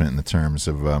embarrassment in the terms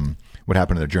of what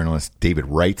happened to their journalist David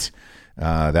Wright.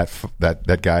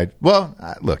 That guy. Well,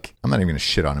 look, I'm not even going to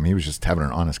shit on him. He was just having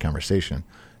an honest conversation,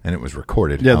 and it was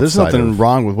recorded. Yeah, there's nothing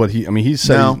wrong with what he. I mean, he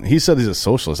said he's a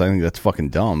socialist. I think that's fucking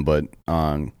dumb, but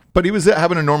he was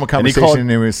having a normal conversation,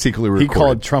 and it was secretly recorded. He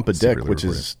called Trump a dick, which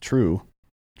is true.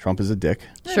 Trump is a dick.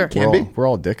 Sure, we're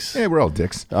all dicks. Yeah, we're all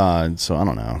dicks. So I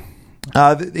don't know.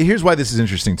 Here's why this is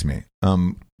interesting to me.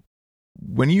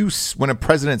 When a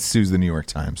president sues the New York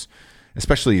Times,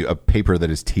 especially a paper that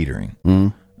is teetering.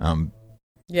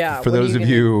 For those of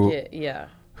you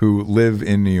who live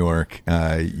in New York,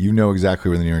 you know exactly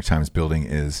where the New York Times building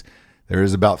is. There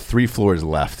is about 3 floors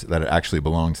left that actually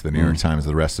belong to the New York Times.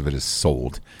 The rest of it is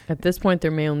sold. At this point,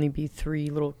 there may only be 3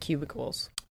 little cubicles.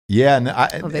 Yeah, and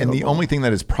the only thing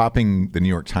that is propping the New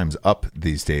York Times up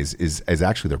these days is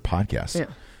actually their podcast. Yeah.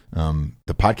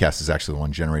 The podcast is actually the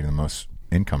one generating the most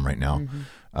income right now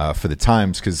for the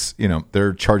Times because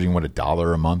they're charging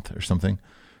 $1 a month or something.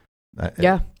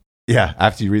 Yeah.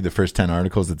 After you read the first 10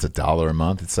 articles, it's $1 a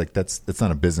month. It's like that's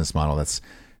not a business model that's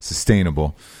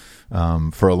sustainable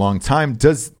for a long time.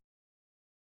 Does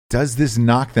this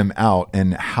knock them out?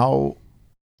 And how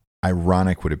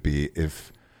ironic would it be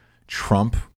if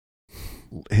Trump,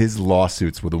 his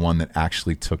lawsuits were the one that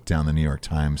actually took down the New York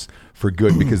Times for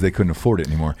good because they couldn't afford it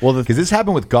anymore? Well, because this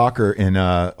happened with Gawker and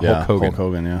Hulk Hogan. Hulk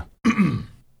Hogan, yeah.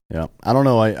 Yeah. I don't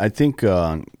know. I think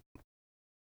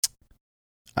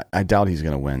I doubt he's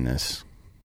going to win this,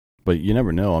 but you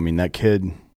never know. I mean, that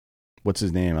kid, what's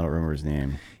his name? I don't remember his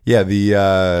name. Yeah,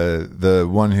 the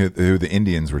one who the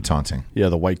Indians were taunting. Yeah,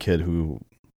 the white kid who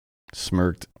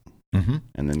smirked and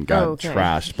then got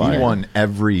trashed by. He won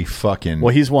every fucking.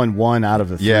 Well, he's won 1 out of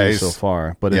the 3 so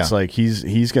far, but it's like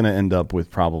he's going to end up with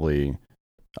probably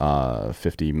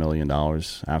 $50 million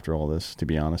after all this. To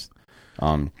be honest.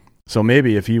 So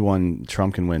maybe if he won,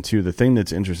 Trump can win too. The thing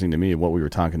that's interesting to me, what we were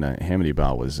talking to Hamidi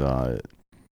about, was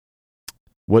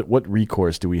what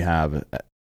recourse do we have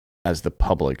as the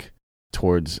public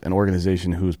towards an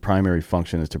organization whose primary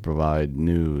function is to provide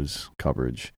news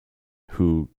coverage,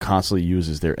 who constantly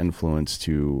uses their influence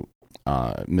to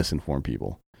misinform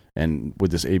people? And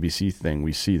with this ABC thing,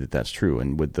 we see that that's true.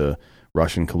 And with the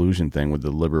Russian collusion thing with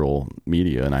the liberal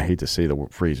media, and I hate to say the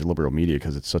phrase liberal media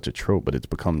because it's such a trope, but it's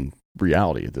become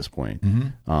reality at this point.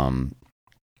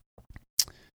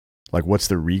 Like, what's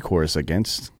the recourse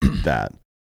against that?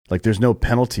 Like, there's no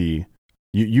penalty.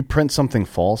 You print something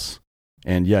false,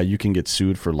 and you can get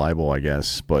sued for libel, I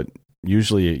guess, but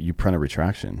usually you print a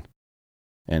retraction.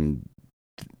 And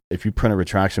if you print a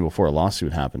retraction before a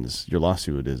lawsuit happens, your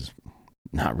lawsuit is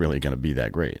not really going to be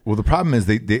that great. Well, the problem is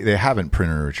they haven't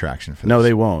printed a retraction for this. No,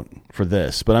 they won't for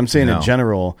this. But I'm saying in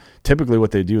general, typically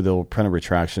what they do, they'll print a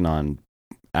retraction on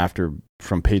after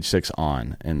from page 6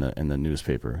 on in the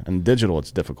newspaper. And digital,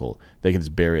 it's difficult. They can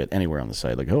just bury it anywhere on the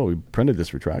site. Like, oh, we printed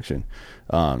this retraction.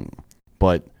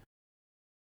 But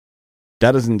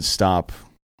that doesn't stop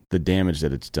the damage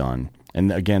that it's done.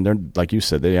 And again, they're like you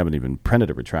said, they haven't even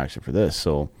printed a retraction for this.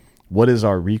 So what is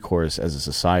our recourse as a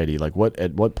society? Like,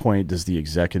 at what point does the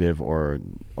executive or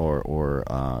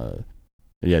the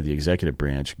executive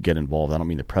branch get involved? I don't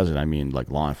mean the president. I mean like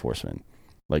law enforcement,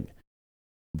 like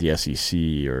the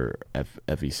SEC or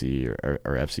FEC or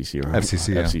FCC or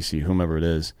FCC, whomever it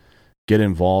is, get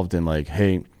involved in like,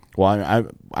 hey, well,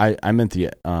 I meant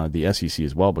the SEC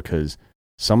as well, because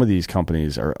some of these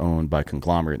companies are owned by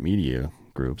conglomerate media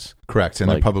groups. Correct, and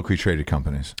like, they're publicly traded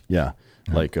companies. Yeah,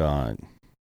 like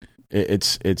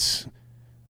it's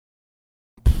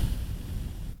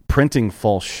printing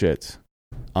false shit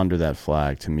under that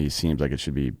flag to me seems like it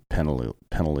should be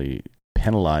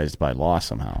penalized by law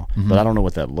somehow. Mm-hmm. But I don't know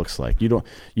what that looks like. You don't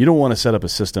want to set up a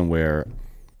system where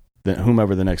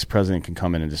whomever the next president can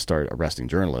come in and just start arresting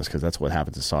journalists, because that's what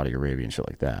happens in Saudi Arabia and shit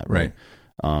like that. Right.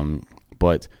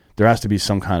 But there has to be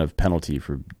some kind of penalty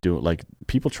for doing, like,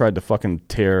 people tried to fucking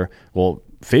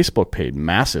Facebook paid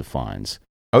massive fines.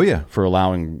 Oh yeah, for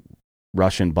allowing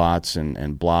Russian bots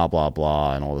and blah blah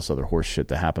blah and all this other horse shit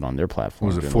to happen on their platform.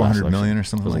 Was it 400 million or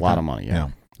something? It was like a lot that? Of money. Yeah.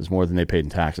 It was more than they paid in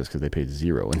taxes, because they paid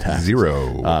zero in taxes.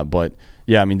 Zero. But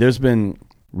yeah, I mean, there's been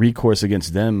recourse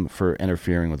against them for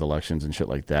interfering with elections and shit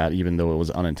like that, even though it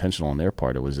was unintentional on their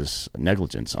part. It was just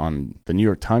negligence on the New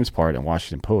York Times part and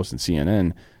Washington Post and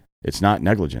CNN. It's not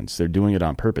negligence. They're doing it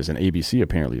on purpose, and ABC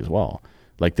apparently as well.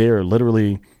 Like, they are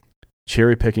literally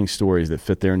cherry picking stories that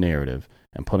fit their narrative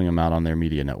and putting them out on their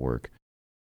media network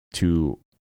to,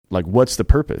 like, what's the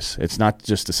purpose? It's not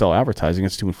just to sell advertising,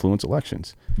 it's to influence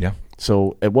elections. Yeah.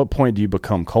 So at what point do you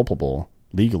become culpable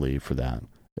legally for that?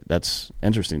 That's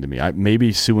interesting to me.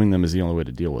 Maybe suing them is the only way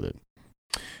to deal with it.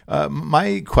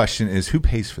 My question is, who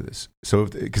pays for this? So,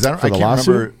 because I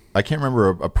can't remember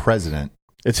a president.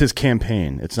 It's his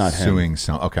campaign. It's not suing.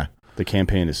 Him. Okay. The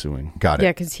campaign is suing. Got it.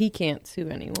 Yeah, because he can't sue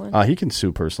anyone. He can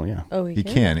sue personally, yeah. Oh, he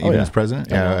can? Even as president?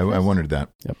 Yeah, I wondered that.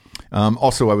 Yep.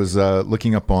 Also, I was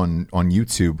looking up on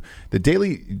YouTube. The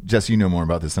Daily, Jesse, you know more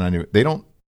about this than I do. They don't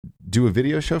do a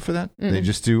video show for that? Mm-mm. They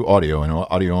just do audio and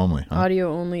audio only. Huh?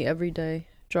 Audio only every day.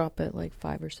 Drop at like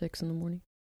 5 or 6 in the morning.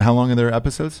 How long are their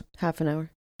episodes? Half an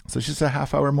hour. So it's just a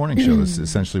half-hour morning show. That's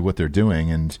essentially what they're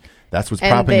doing, and that's what's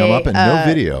propping them up. And no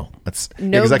video. That's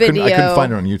no video. I couldn't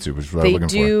find it on YouTube, which is what I was looking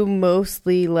for. They do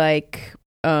mostly like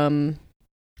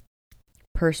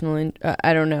personal.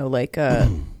 I don't know, like how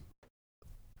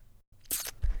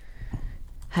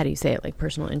do you say it? Like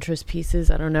personal interest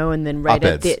pieces. I don't know. And then right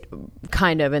at the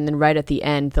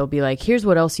end, they'll be like, "Here's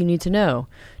what else you need to know: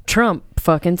 Trump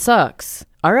fucking sucks.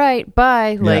 All right,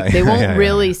 bye." Like they won't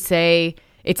really say.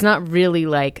 It's not really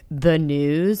like the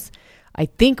news. I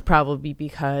think probably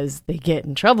because they get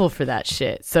in trouble for that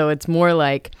shit. So it's more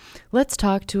like, let's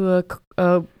talk to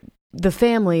the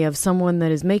family of someone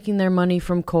that is making their money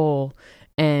from coal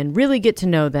and really get to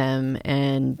know them.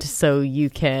 And so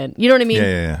you can, you know what I mean?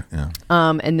 Yeah.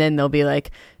 And then they'll be like,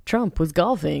 Trump was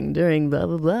golfing during blah,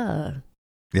 blah, blah.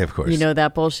 Yeah, of course. You know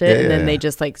that bullshit? And then they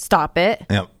just like stop it.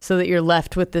 Yep. So that you're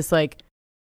left with this like,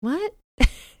 what?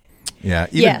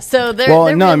 Yeah. So they're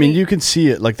really... I mean, you can see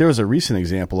it. Like, there was a recent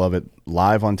example of it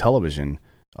live on television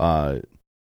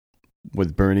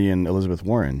with Bernie and Elizabeth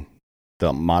Warren.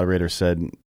 The moderator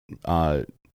said,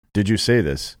 "Did you say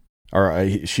this?" Or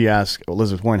she asked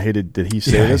Elizabeth Warren, "Hey, did he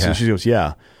say this?" And she goes,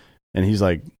 "Yeah." And he's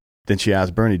like, then she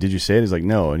asked Bernie, "Did you say it?" He's like,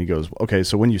 "No." And he goes, "Okay,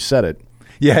 so when you said it."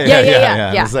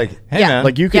 Yeah. It's like, hey, man.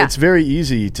 Like, you can, it's very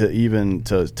easy to even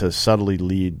to subtly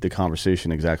lead the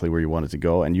conversation exactly where you want it to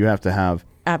go, and you have to have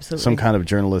some kind of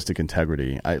journalistic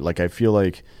integrity. I feel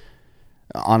like,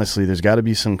 honestly, there's got to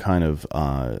be some kind of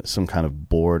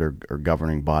board or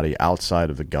governing body outside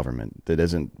of the government that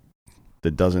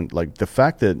doesn't like the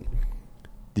fact that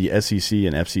the SEC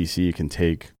and FCC can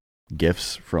take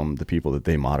gifts from the people that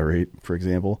they moderate. For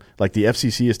example, like the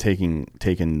FCC is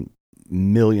taken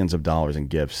millions of dollars in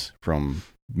gifts from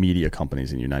media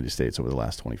companies in the United States over the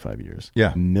last 25 years.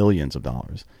 Yeah. Millions of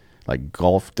dollars. Like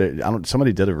golf.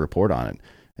 Somebody did a report on it,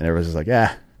 and everyone's just like,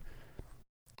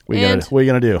 what are you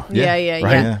going to do? Yeah.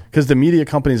 Right? Because the media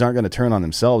companies aren't going to turn on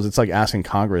themselves. It's like asking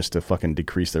Congress to fucking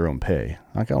decrease their own pay.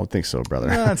 I don't think so, brother.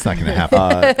 No, that's not going to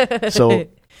happen. So,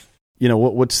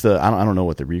 what's the, I don't know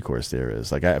what the recourse there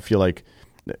is. Like, I feel like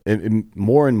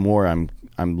more and more I'm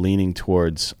leaning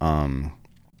towards,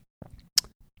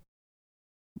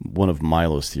 one of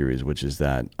Milo's theories, which is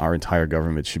that our entire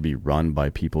government should be run by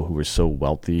people who are so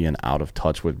wealthy and out of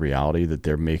touch with reality that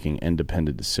they're making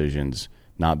independent decisions,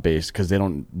 not based because they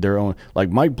don't their own. Like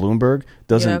Mike Bloomberg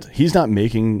doesn't. Yep. He's not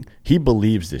making. He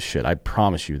believes this shit. I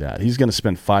promise you that he's going to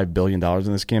spend $5 billion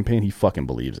in this campaign. He fucking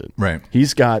believes it. Right.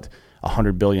 He's got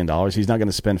 $100 billion. He's not going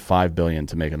to spend $5 billion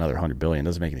to make another $100 billion. It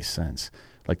doesn't make any sense.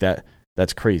 Like that.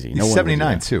 That's crazy. He's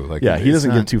 79 too. Like yeah, he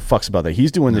doesn't give two fucks about that.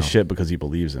 He's doing this shit because he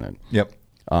believes in it. Yep.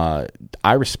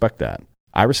 I respect that.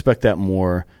 I respect that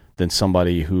more than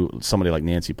somebody like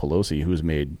Nancy Pelosi, who's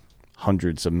made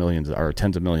hundreds of millions or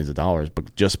tens of millions of dollars,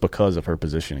 but just because of her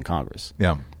position in Congress.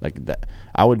 Yeah. Like that.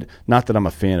 I would, not that I'm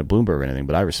a fan of Bloomberg or anything,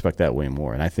 but I respect that way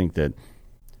more. And I think that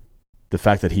the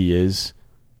fact that he is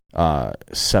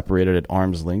separated at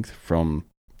arm's length from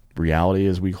reality,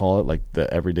 as we call it, like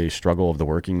the everyday struggle of the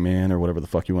working man or whatever the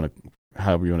fuck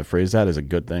however you want to phrase that, is a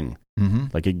good thing. Mm-hmm.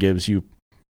 Like it gives you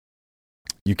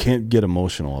can't get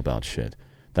emotional about shit.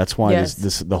 That's why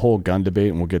the whole gun debate,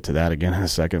 and we'll get to that again in a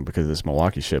second because of this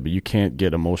Milwaukee shit, but you can't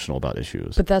get emotional about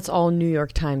issues. But that's all New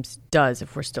York Times does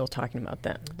if we're still talking about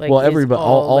them. Like, well, everybody,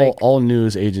 all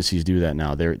news agencies do that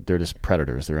now. They're just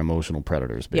predators. They're emotional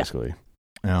predators, basically.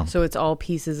 Yeah. So it's all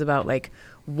pieces about like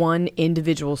one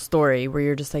individual story where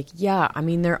you're just like, yeah, I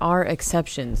mean, there are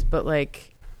exceptions, but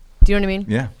like, do you know what I mean?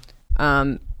 Yeah.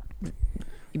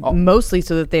 Mostly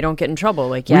so that they don't get in trouble.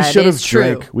 Like, yeah, it is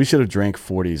true. We should have drank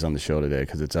 40s on the show today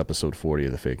because it's episode 40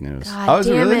 of the fake news. God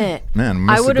damn it. Man,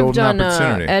 I would have done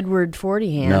Edward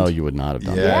 40 hand. No, you would not have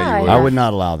done that. Yeah, I would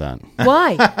not allow that.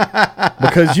 Why?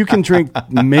 Because you can drink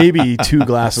maybe 2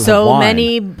 glasses of wine. So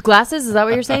many glasses? Is that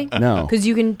what you're saying? No. Because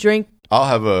you can drink I'll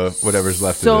have whatever's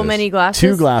left so of this. many glasses?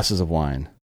 2 glasses of wine.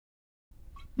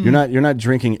 You're not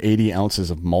drinking 80 ounces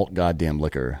of malt goddamn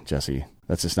liquor, Jesse.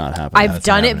 That's just not happening. I've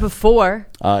done it before.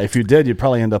 If you did, you'd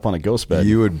probably end up on a ghost bed.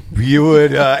 You would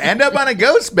end up on a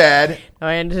ghost bed.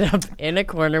 I ended up in a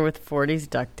corner with 40s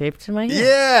duct taped to my head.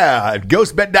 Yeah.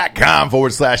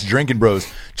 Ghostbed.com/Drinkin Bros.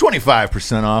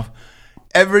 25% off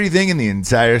everything in the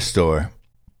entire store.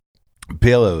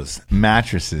 Pillows,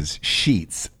 mattresses,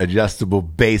 sheets, adjustable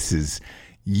bases.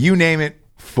 You name it,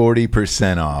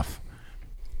 40% off.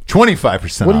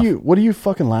 25% off. What are you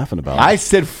fucking laughing about? I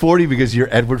said 40 because you're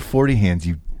Edward 40 hands,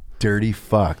 you dirty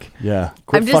fuck. Yeah.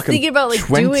 I'm just thinking about like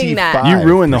doing that. You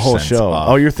ruined the whole show. Off.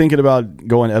 Oh, you're thinking about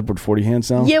going Edward 40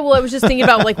 hands now? Yeah, well, I was just thinking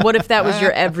about like what if that was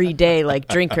your everyday like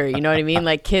drinker, you know what I mean?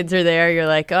 Like kids are there, you're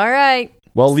like, all right.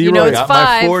 Well, Leroy you know, it's got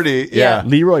 5. my 40. Yeah.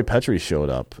 Leroy Petrie showed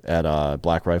up at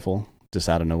Black Rifle just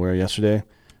out of nowhere yesterday.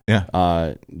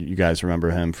 Yeah. You guys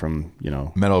remember him from,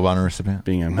 Medal of Honor recipient?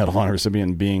 Being a Medal of Honor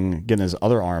recipient, getting his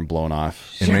other arm blown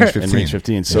off in range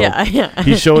 15. So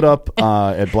he showed up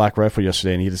at Black Rifle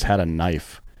yesterday and he just had a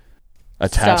knife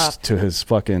attached to his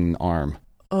fucking arm.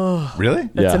 Oh, really?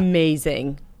 That's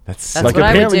amazing. That's like what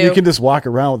apparently I would do. You can just walk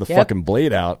around with a fucking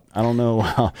blade out. I don't know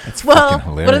how. That's fucking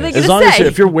hilarious. What are they going to say? As long as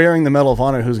if you're wearing the Medal of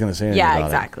Honor, who's going to say anything about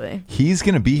exactly. it? He's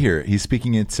going to be here. He's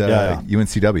speaking at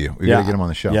UNCW. We got to get him on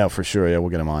the show. Yeah, for sure. Yeah,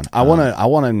 we'll get him on. I've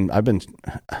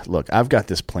got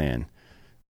this plan.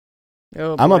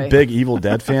 Oh, I'm a big Evil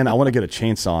Dead fan. I want to get a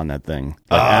chainsaw on that thing.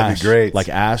 Like that'd be great. Like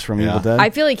Ash from Evil Dead.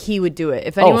 I feel like he would do it.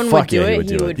 If anyone would do it, he would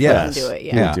fucking do it. Yeah. He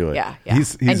would do it. Yeah.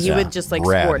 He's and he would just like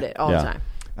rad. sport it all the time.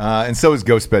 And so is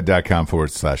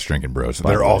ghostbed.com/Drinkin Bros.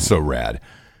 They're also rad.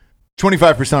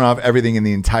 25% off everything in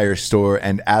the entire store.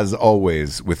 And as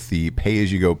always, with the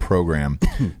pay-as-you-go program,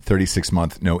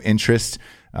 36-month, no interest,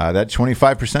 that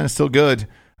 25% is still good.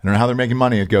 I don't know how they're making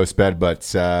money at Ghostbed, but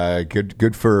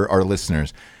good for our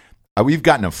listeners. We've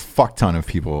gotten a fuck ton of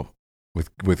people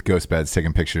with Ghostbeds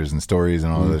taking pictures and stories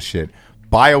and all of this shit.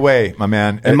 Buy away, my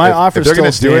man. And my offer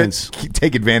still stands.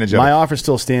 Take advantage of it. My offer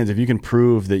still stands. If you can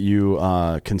prove that you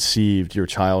conceived your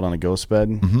child on a ghost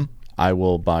bed, I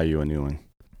will buy you a new one.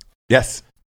 Yes.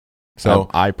 So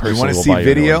I personally want to will see buy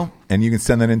video, and you can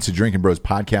send that into Drinkin Bros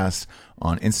Podcast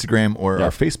on Instagram or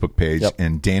our Facebook page,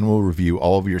 and Dan will review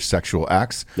all of your sexual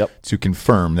acts to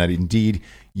confirm that indeed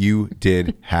you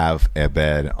did have a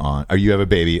bed on, or you have a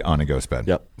baby on a ghost bed.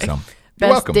 Yep. So.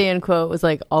 Best Dan quote was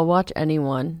like, "I'll watch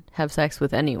anyone have sex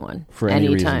with anyone for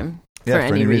any time, for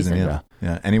any reason.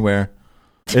 Yeah, anywhere."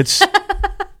 It's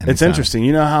interesting.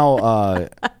 You know how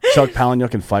Chuck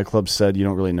Palahniuk in Fight Club said you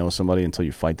don't really know somebody until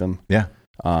you fight them. Yeah.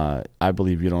 I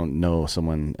believe you don't know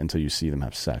someone until you see them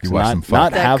have sex. You watch them fuck.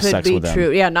 Not that have could sex be with them.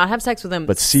 true. Yeah, not have sex with them,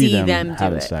 but see them do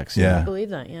having it. sex. Yeah. I believe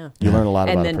that. Yeah. You learn a lot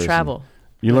about and then a person. travel.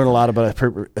 You learn a lot about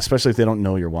it, especially if they don't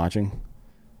know you're watching.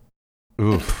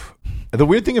 Oof. The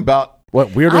weird thing about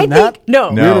what weirder than that?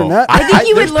 No. Weirder than that? I think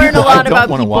you would learn a lot about people. I don't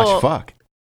want to watch fuck.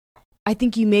 I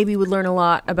think you maybe would learn a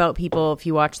lot about people if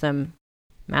you watch them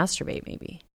masturbate.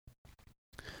 Maybe.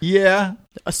 Yeah.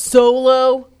 A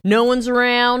solo. No one's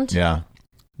around. Yeah.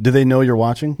 Do they know you're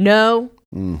watching? No.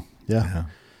 Yeah.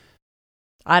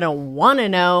 I don't want to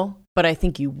know, but I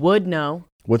think you would know.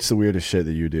 What's the weirdest shit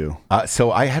that you do?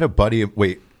 So I had a buddy.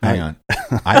 Wait, hang on.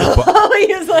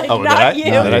 He was like, not you.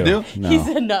 Did I do? No. He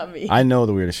said, not me. I know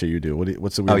the weirdest shit you do.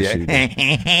 What's the weirdest shit you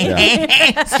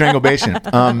do? Strangulation.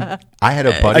 I had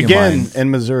a buddy Again, of mine.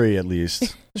 in Missouri at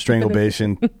least,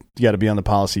 strangulation, you got to be on the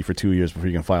policy for 2 years before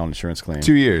you can file an insurance claim.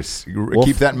 2 years.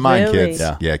 Keep that in mind, Really? kids.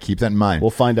 Yeah, keep that in mind.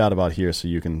 We'll find out about here so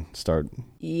you can start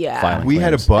filing We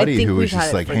had a claims. buddy who we've was had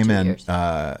just it like, for hey, 2 man, years.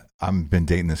 I've been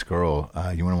dating this girl.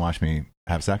 You want to watch me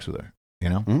have sex with her? You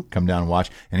know, Mm-hmm. come down and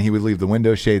watch. And he would leave the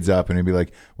window shades up and he'd be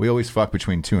like, we always fuck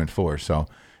between 2 and 4. So,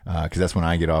 because that's when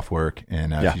I get off work.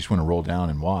 And if you just want to roll down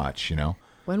and watch, you know.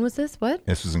 When was this? What?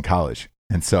 This was in college.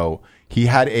 And so he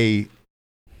had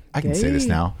I can say this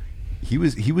now. He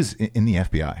was in the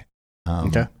FBI.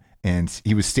 Okay. And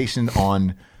he was stationed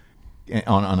on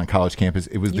a college campus.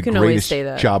 It was You the can always greatest say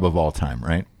that. job of all time,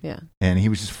 right? Yeah. And he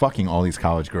was just fucking all these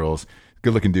college girls,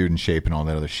 good looking dude in shape and all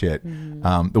that other shit.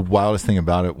 The wildest thing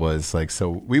about it was like, so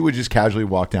we would just casually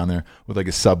walk down there with like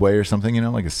a Subway or something, you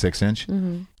know, like a 6-inch,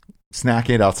 snack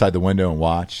it outside the window and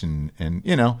watch and,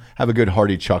 you know, have a good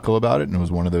hearty chuckle about it. And it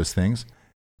was one of those things.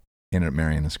 Ended up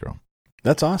marrying this girl.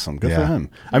 That's awesome. Good for Yeah. him.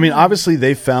 I mean, obviously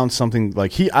they found something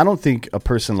like I don't think a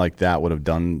person like that would have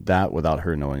done that without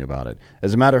her knowing about it.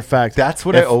 As a matter of fact, That's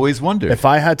what I always wondered. If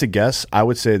I had to guess, I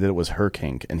would say that it was her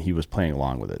kink and he was playing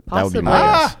along with it. That would be my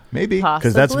Possibly. guess. Maybe.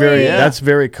 Because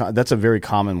that's a very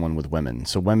common one with women.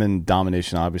 So women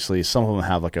domination, obviously, some of them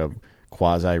have like a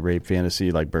quasi rape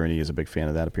fantasy. Like Bernie is a big fan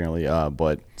of that, apparently.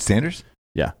 But Sanders?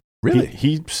 yeah, Really?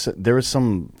 there was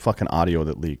some fucking audio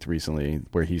that leaked recently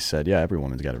where he said, "Yeah, every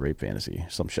woman's got a rape fantasy,"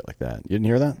 some shit like that. You didn't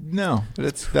hear that? No,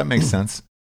 but that makes sense.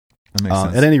 That makes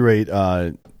sense. At any rate,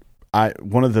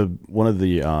 one of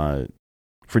the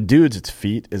for dudes, it's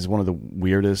feet is one of the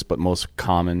weirdest but most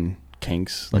common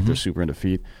kinks. Like they're super into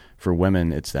feet. For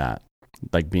women, it's that,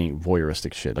 like being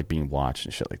voyeuristic shit, like being watched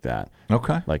and shit like that.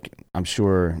 Okay. Like I'm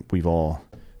sure we've all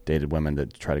dated women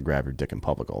that try to grab your dick in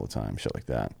public all the time, shit like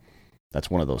that. That's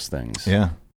one of those things. Yeah.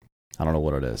 I don't know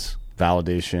what it is.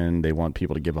 Validation. They want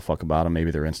people to give a fuck about them.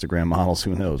 Maybe they're Instagram models.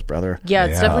 Who knows, brother? Yeah,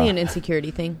 it's Yeah. definitely an insecurity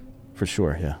thing. For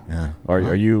sure. Yeah. Yeah.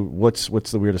 Are you? What's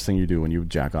the weirdest thing you do when you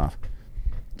jack off?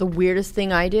 The weirdest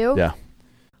thing I do? Yeah.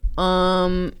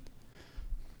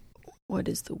 What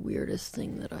is the weirdest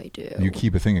thing that I do? You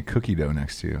keep a thing of cookie dough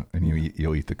next to you, and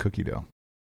you'll eat the cookie dough.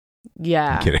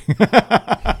 Yeah. I'm kidding.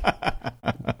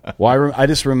 Well, I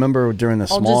just remember during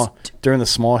the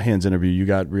small hands interview, you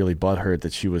got really butthurt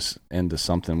that she was into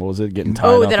something. What was it? Getting tied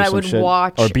up that or I some would shit?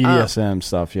 watch, or BDSM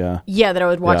stuff. Yeah. Yeah, that I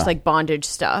would watch Yeah. like bondage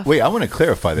stuff. Wait, I want to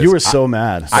clarify this. You were so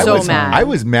mad. mad. I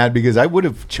was mad because I would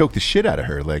have choked the shit out of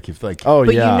her. Like if like. Oh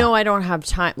But yeah. you know I don't have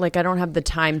time. Like I don't have the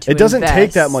time to it doesn't invest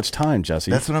take that much time, Jesse.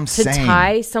 That's what I'm to saying.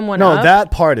 tie someone no, up. that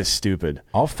part is stupid.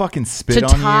 I'll fucking spit to on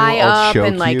tie you. I'll up choke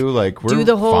and like, you. Like we're do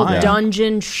the whole fine.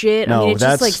 dungeon shit. I No, mean, it's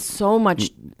just that's- like so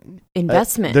much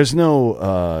investment. There's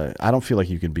no. I don't feel like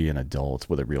you can be an adult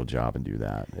with a real job and do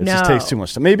that. It just No. takes too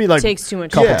much time. Maybe like Takes too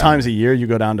much couple time. times a year you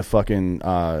go down to fucking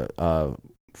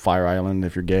Fire Island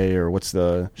if you're gay, or what's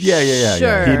the Yeah.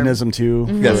 Sure. hedonism too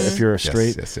Yes. if you're Yes,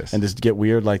 straight yes. and just get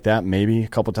weird like that. Maybe a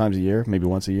couple times a year, maybe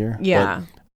once a year. Yeah.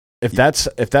 But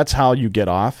if that's how you get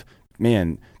off,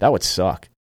 man, that would suck.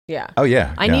 Yeah. Oh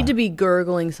yeah. I need to be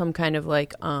gurgling some kind of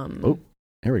like Oh,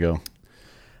 here we go.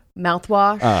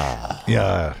 mouthwash.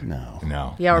 Yeah.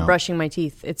 No. Yeah, or no. brushing my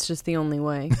teeth. It's just the only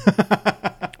way.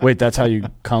 Wait, that's how you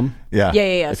come? Yeah.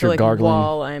 Yeah. If So you're like gargling,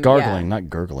 while I'm gargling, not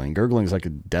gurgling. Gurgling is like a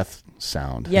death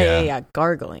sound. Yeah.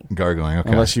 Gargling. Gargling.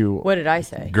 Okay. Unless you What did I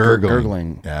say? Gurgling.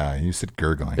 Gurgling. Yeah, you said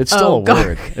gurgling. It's still a gar-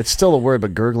 word. It's still a word,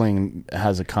 but gurgling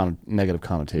has a negative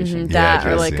connotation. That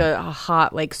Yeah, or like Jesse. a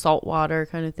hot like salt water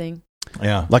kind of thing.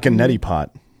 yeah. Like a neti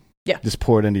pot. Yeah. Just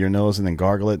pour it into your nose and then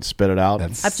gargle it and spit it out.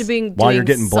 That's After being While doing you're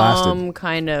getting blasted. some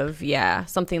kind of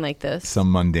something like this.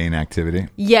 some mundane activity.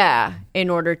 Yeah, in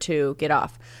order to get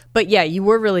off. But yeah, you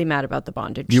were really mad about the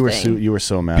bondage you were thing. you were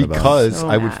so mad about it. Because So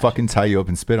I would mad. fucking tie you up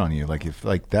and spit on you. Like if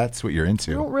like that's what you're I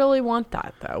into. don't really want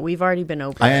that though. We've already been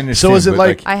over I it. understand. So is it but,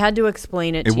 like- I had to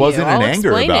explain it to it you. wasn't an I'll anger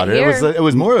explain about it. here. It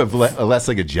was more of less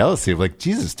like a jealousy of like,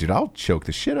 Jesus, dude, I'll choke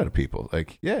the shit out of people.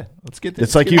 Like, yeah, let's get this.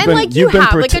 It's like you've and been like you you've been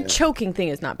have like a prete- choking thing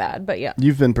is not bad, but yeah.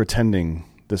 you've been pretending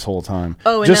this whole time.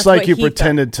 Oh, and just that's like what you he thought.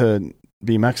 pretended to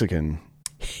be Mexican.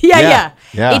 Yeah.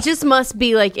 Yeah. It just must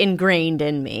be like ingrained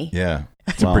in me. yeah.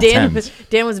 Wow. Dan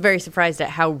Pretend. was very surprised at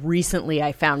how recently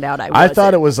I found out I I was.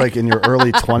 thought it was like in your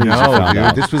early 20s. you No, found dude,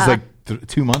 out. this was like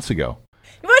 2 months ago.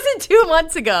 It wasn't 2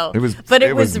 months ago. It was- but it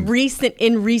it was was- recent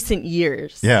in recent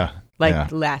years. Yeah. Like yeah.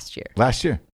 last year. Last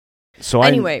year. So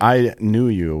anyway. I knew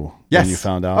you when you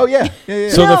found out. Oh, yeah.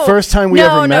 So the first time we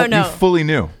ever met, you fully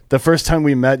knew. The first time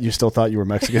we met, you still thought you were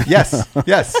Mexican? Yes.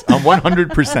 I'm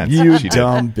 100%. You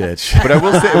dumb bitch. But I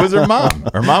will say, it was her mom.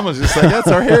 Her mom was just like, that's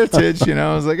our heritage.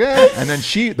 I was like, eh. And then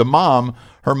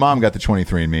her mom got the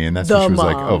 23andMe, and that's when she was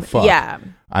like, oh, fuck. Yeah.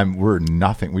 We're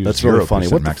nothing. That's really funny.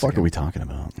 What the Mexican. fuck are we talking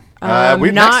about? I'm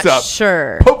not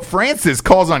sure. Pope Francis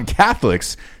calls on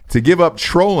Catholics to give up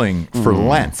trolling for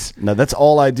Lent. No, that's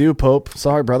all I do, Pope.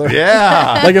 Sorry, brother.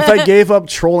 Yeah. Like if I gave up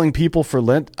trolling people for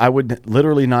Lent, I would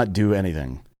literally not do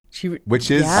anything.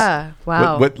 Which is wow.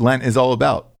 what Lent is all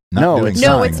about. It's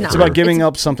not. It's about giving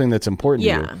up something that's important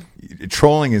to you.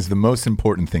 Trolling is the most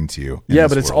important thing to you. Yeah,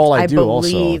 but it's all I do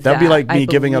also. That'd be like me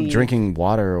giving up believe. drinking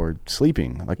water or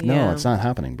sleeping. Like, no, it's not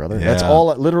happening, brother. Yeah. That's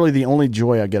literally the only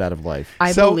joy I get out of life.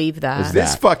 I believe that.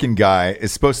 This fucking guy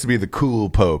is supposed to be the cool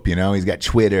Pope, He's got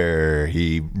Twitter.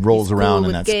 He rolls around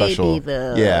in that special...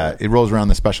 Yeah, it rolls around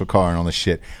the special car and all this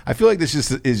shit. I feel like this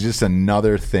is just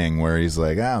another thing where he's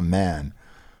like, oh, man...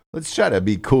 Let's try to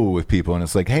be cool with people. And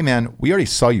it's like, hey, man, we already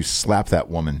saw you slap that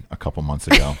woman a couple months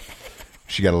ago.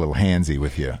 She got a little handsy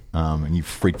with you, and you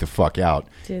freaked the fuck out.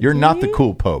 You're not the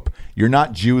cool Pope. You're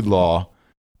not Jude Law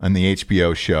on the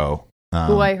HBO show.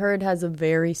 Who I heard has a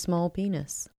very small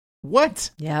penis.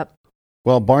 What? Yep.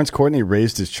 Well, Barnes Courtney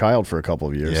raised his child for a couple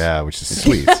of years. Yeah, which is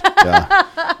sweet. Yeah.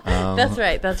 That's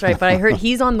right. But I heard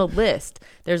he's on the list.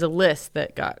 There's a list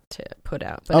that got put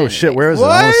out. But anyways. Shit, where is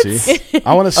it?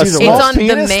 I want to see the list. It's on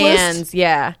the man's list?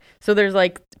 Yeah. So there's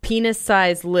like penis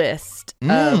size list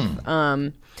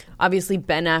of obviously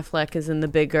Ben Affleck is in the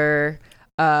bigger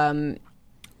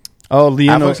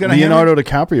Leonardo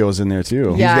DiCaprio is in there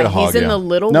too. Yeah, he's in the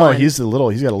little one. No, he's got a little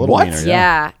wiener.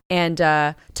 Yeah.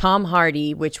 And Tom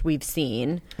Hardy, which we've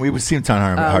seen. We've seen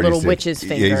Tom Hardy. Little witch's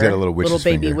finger. Yeah, he's got a little witch's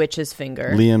baby finger. witch's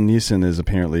finger. Liam Neeson is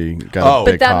apparently got a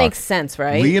big But that cock. makes sense,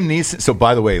 right? Liam Neeson. So,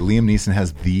 by the way, Liam Neeson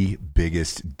has the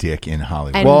biggest dick in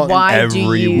Hollywood. And why are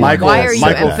you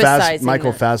emphasizing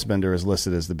Michael that? Fassbender is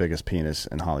listed as the biggest penis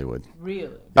in Hollywood.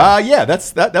 Really? Yeah,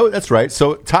 that's right.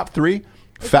 So, top three.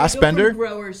 Fassbender.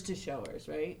 Growers to showers,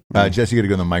 right? Jesse, you got to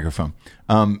go on the microphone.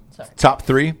 Top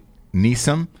three: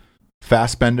 Neeson,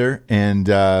 Fassbender, and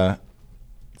John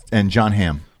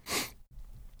Hamm.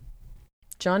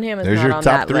 John Hamm is There's not your on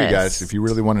top that three, list. guys. If you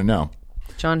really want to know,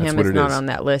 John Hamm is not on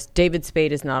that list. David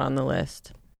Spade is not on the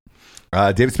list.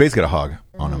 David Spade's got a hog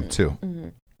on him too,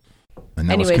 and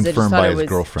that was confirmed by his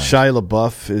girlfriend. Shia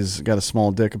LaBeouf has got a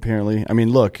small dick apparently. I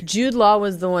mean, look, Jude Law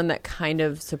was the one that kind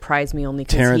of surprised me only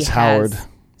because Terrence Howard has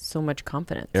so much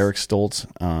confidence. Eric Stoltz,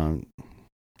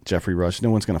 Jeffrey Rush.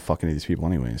 No one's gonna fuck any of these people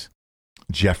anyways.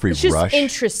 Jeffrey It's just Rush.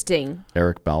 interesting.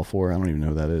 Eric Balfour. I don't even know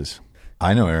who that is.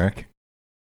 I know Eric.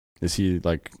 Is he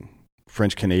like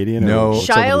French Canadian? No.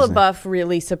 Shia LaBeouf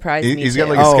really surprised me. He's got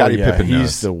too. like a Scottie Pippen He's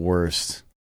nose. the worst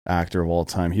actor of all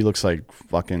time. He looks like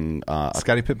fucking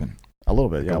Scottie Pippen. A little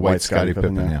bit, yeah. White Scottie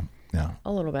Pippen, yeah.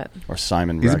 A little bit. Or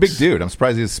Simon He's Rex. a big dude. I'm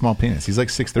surprised he has a small penis. He's like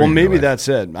 6'3". Well, maybe that's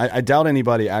it. I doubt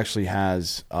anybody actually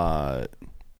has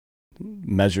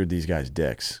measured these guys'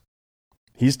 dicks.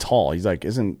 He's tall. He's like,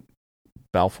 isn't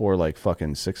Balfour like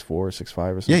fucking 6'4",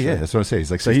 6'5" or something? Yeah, that's what I say. He's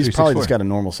like 6'3", so he's probably 6'4". just got a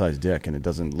normal sized dick, and it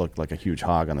doesn't look like a huge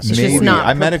hog on a 6'4". Maybe. not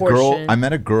I met proportion.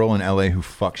 a girl in LA who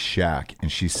fucked Shaq,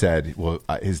 and she said, "Well,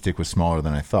 his dick was smaller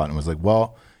than I thought," and was like,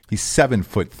 "Well, he's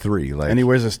 7'3", like, and he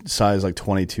wears a size like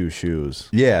 22 shoes.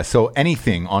 Yeah, so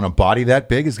anything on a body that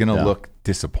big is going to look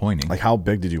disappointing. Like, how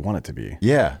big did you want it to be?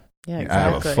 Yeah, exactly. I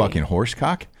have a fucking horse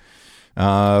cock.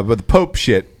 But the Pope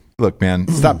shit. Look, man,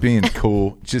 stop being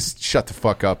cool. Just shut the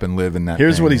fuck up and live in that.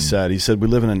 Here's what he said. He said, "We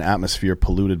live in an atmosphere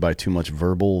polluted by too much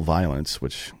verbal violence,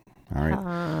 which, all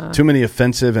right, too many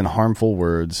offensive and harmful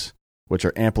words, which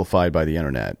are amplified by the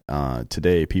internet.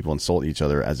 Today, people insult each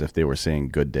other as if they were saying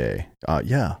good day.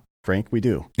 Yeah, Frank, we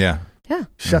do. Yeah.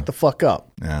 Shut the fuck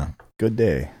up. Yeah. Good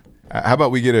day. How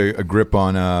about we get a grip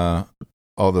on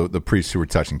all the priests who were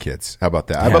touching kids? How about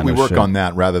that? How about we work on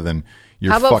that rather than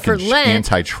your fucking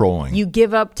anti-trolling? You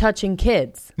give up touching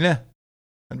kids. Yeah.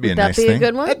 That'd be Would a nice that be thing. a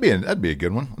good one? That'd be a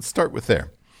good one. Let's start with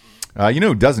there. You know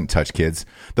who doesn't touch kids?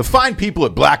 The fine people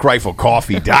at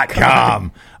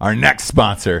blackriflecoffee.com, our next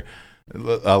sponsor.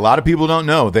 A lot of people don't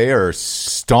know they are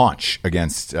staunch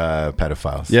against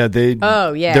pedophiles. Yeah,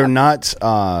 they're not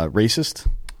racist.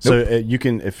 Nope. So you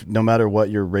can, if no matter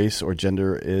what your race or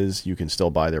gender is, you can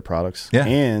still buy their products. Yeah.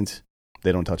 And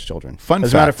they don't touch children.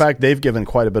 As a matter of fact, they've given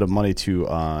quite a bit of money to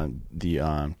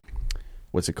the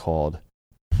what's it called?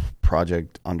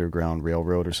 Project Underground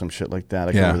Railroad or some shit like that.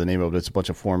 I can't remember the name of it. It's a bunch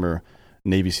of former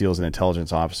Navy SEALs and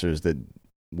intelligence officers that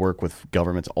work with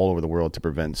governments all over the world to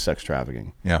prevent sex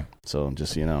trafficking. Yeah. So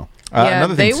just so you know. Yeah,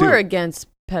 they were against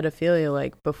pedophilia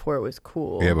like before it was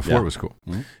cool. Yeah, before it was cool.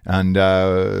 Mm-hmm.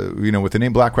 And with the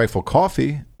name Black Rifle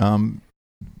Coffee,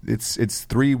 it's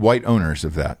 3 white owners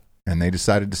of that, and they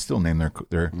decided to still name their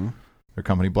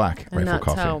company Black Rifle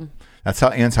Coffee. That's how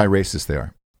anti-racist they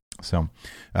are. So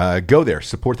go there,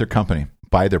 support their company,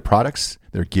 buy their products,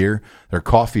 their gear. Their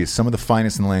coffee is some of the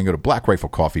finest in the land. Go to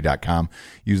blackriflecoffee.com.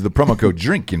 Use the promo code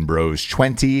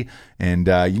DrinkinBros20, and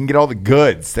you can get all the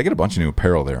goods. They get a bunch of new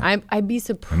apparel there. I'd be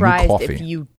surprised if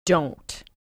you don't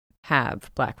have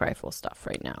Black Rifle stuff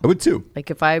right now. I would too. Like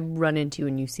if I run into you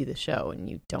and you see the show and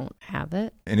you don't have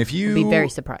it, and if you I'd be very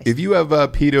surprised. If you have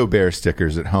Pedo Bear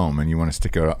stickers at home and you want to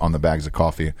stick it on the bags of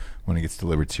coffee when it gets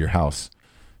delivered to your house,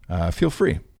 feel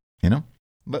free.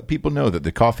 Let people know that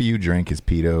the coffee you drink is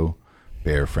Pedo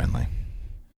Bear friendly.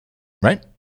 Right?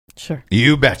 Sure.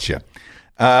 You betcha.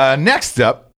 Next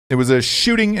up, it was a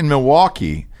shooting in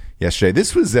Milwaukee yesterday.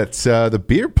 This was at the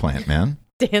beer plant, man.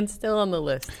 Dan's still on the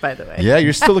list, by the way. Yeah,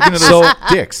 you're still looking at those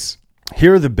dicks.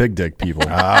 Here are the big dick people.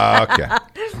 Okay.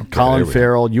 Colin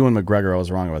Farrell, Ewan McGregor. I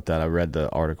was wrong about that. I read the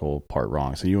article part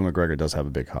wrong. So Ewan McGregor does have a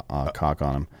big cock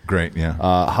on him. Great, yeah.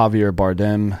 Javier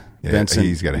Bardem. Yeah,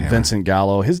 he's got a hammer. Vincent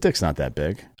Gallo. His dick's not that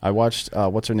big. I watched,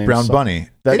 what's her name? Brown Bunny.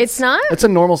 It's not? It's a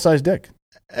normal sized dick.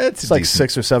 It's like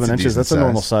 6 or 7 inches. That's a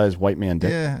normal size white man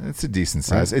dick. Yeah, it's a decent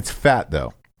size. Right. It's fat,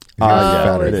 though.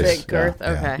 Yeah, it is. Girth?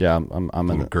 Yeah. Okay. Yeah, I'm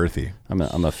girthy.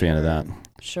 I'm a fan of that.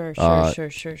 Sure.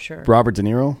 Robert De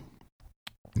Niro?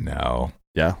 No.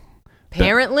 Yeah.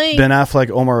 Apparently. Ben Affleck,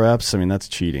 Omar Epps. I mean, that's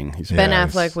cheating. Ben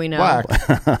Affleck, we know.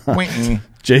 Black.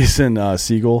 Jason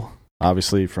Segel,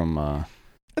 obviously from...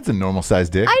 That's a normal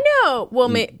sized dick. I know. Well,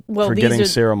 forgetting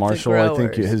Sarah Marshall, I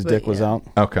think his dick was out.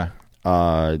 Okay.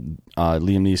 Liam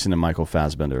Neeson and Michael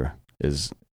Fassbender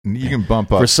is... You can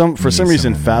bump up. For some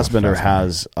reason, Fassbender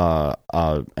has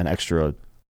an extra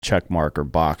check mark or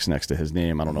box next to his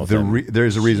name. I don't know.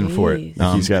 There's a reason for it.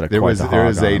 He's got there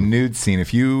is a nude scene.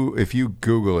 If you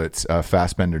Google it,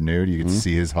 Fassbender nude, you can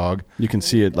see his hog. You can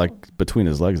see it like between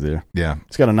his legs there. Yeah,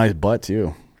 it's got a nice butt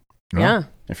too. Yeah,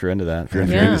 if you're into that. If you're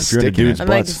into dudes' butts. I'd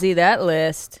like to see that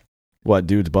list. What,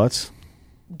 dudes' butts?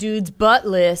 Dudes' butt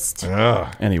list.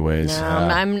 Anyways,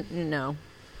 no.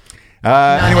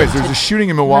 Anyways, there was a shooting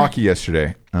in Milwaukee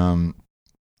yesterday.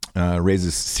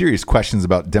 Raises serious questions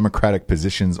about Democratic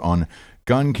positions on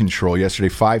gun control. Yesterday,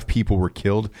 5 people were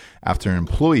killed after an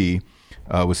employee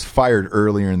was fired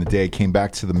earlier in the day, came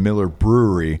back to the Miller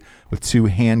Brewery with 2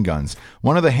 handguns.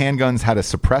 One of the handguns had a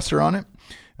suppressor on it.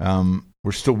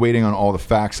 We're still waiting on all the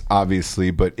facts, obviously,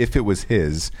 but if it was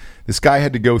his, this guy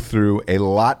had to go through a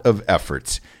lot of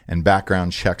efforts and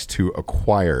background checks to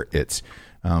acquire it.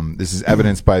 This is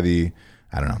evidenced by the,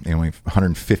 only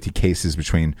 150 cases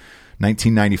between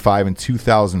 1995 and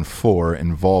 2004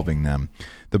 involving them.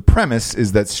 The premise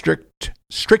is that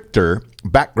stricter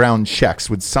background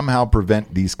checks would somehow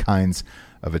prevent these kinds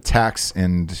of attacks,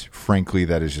 and frankly,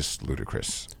 that is just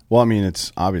ludicrous. Well, I mean,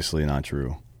 it's obviously not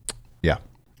true. Yeah.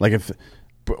 Like if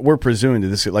we're presuming that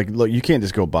this, like, look, you can't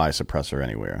just go buy a suppressor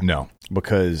anywhere. No.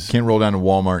 Because... You can't roll down to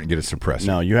Walmart and get a suppressor.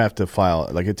 No, you have to file,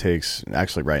 like it takes,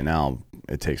 actually right now,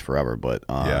 it takes forever, but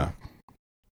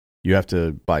you have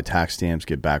to buy tax stamps,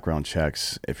 get background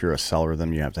checks. If you're a seller of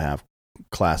them, you have to have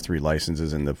class 3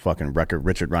 licenses, and the fucking record.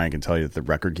 Richard Ryan can tell you that the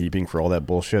record keeping for all that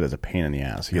bullshit is a pain in the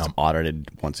ass. He gets audited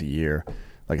once a year.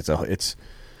 Like it's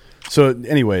so.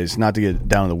 Anyways, not to get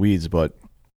down in the weeds, but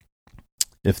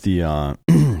if the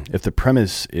if the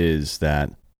premise is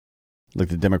that, like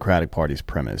the Democratic Party's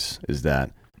premise is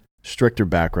that stricter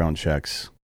background checks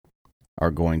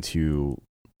are going to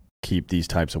keep these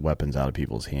types of weapons out of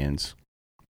people's hands,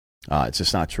 it's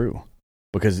just not true.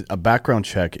 Because a background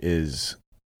check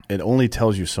it only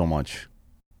tells you so much.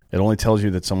 It only tells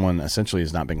you that someone essentially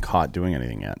has not been caught doing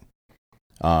anything yet.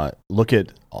 Look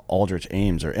at Aldrich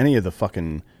Ames or any of the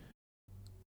fucking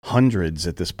hundreds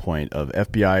at this point of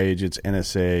FBI agents,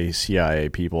 NSA, CIA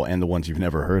people, and the ones you've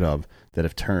never heard of that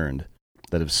have turned,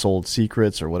 that have sold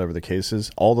secrets or whatever the case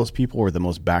is. All those people were the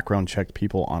most background checked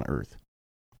people on earth.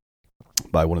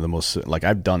 By one of the most, like,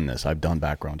 I've done this. I've done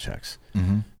background checks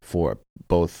for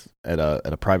both at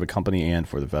a private company and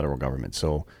for the federal government.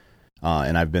 So,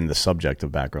 and I've been the subject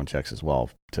of background checks as well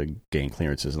to gain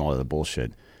clearances and all of the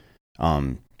bullshit.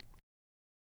 It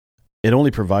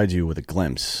only provides you with a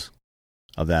glimpse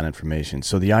of that information.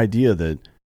 So the idea that,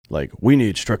 like, we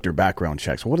need stricter background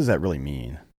checks, what does that really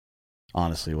mean?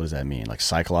 Honestly, what does that mean? Like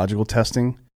psychological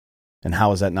testing? And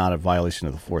how is that not a violation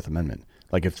of the Fourth Amendment?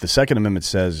 Like, if the Second Amendment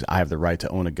says I have the right to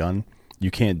own a gun,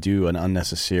 you can't do an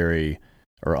unnecessary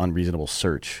or unreasonable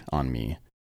search on me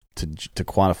to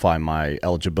quantify my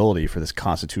eligibility for this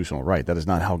constitutional right. That is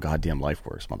not how goddamn life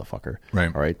works, motherfucker.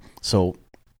 Right. All right. So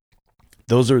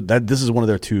This is one of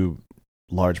their two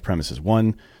large premises.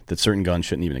 One, that certain guns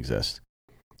shouldn't even exist,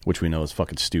 which we know is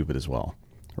fucking stupid as well,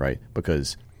 right?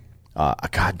 Because,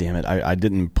 God damn it, I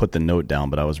didn't put the note down,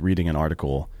 but I was reading an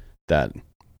article that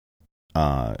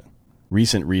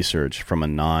recent research from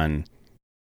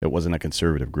it wasn't a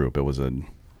conservative group, it was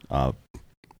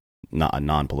not a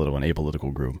non-political, an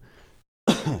apolitical group,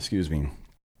 excuse me,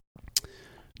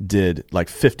 did like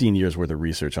 15 years worth of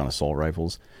research on assault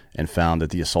rifles and found that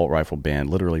the assault rifle ban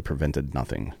literally prevented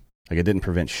nothing. Like, it didn't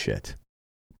prevent shit.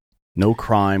 No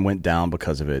crime went down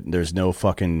because of it. There's no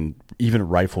fucking, even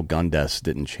rifle gun deaths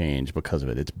didn't change because of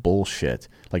it. It's bullshit.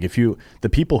 Like, the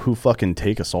people who fucking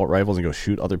take assault rifles and go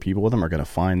shoot other people with them are going to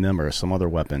find them or some other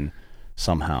weapon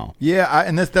somehow. Yeah,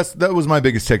 and that was my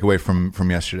biggest takeaway from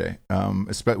yesterday,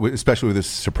 especially with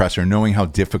this suppressor, knowing how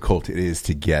difficult it is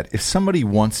to get. If somebody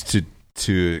wants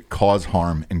to cause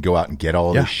harm and go out and get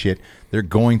all of this shit, they're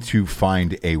going to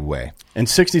find a way. And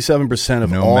 67%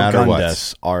 of all gun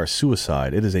deaths are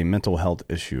suicide. It is a mental health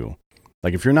issue.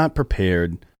 Like, if you're not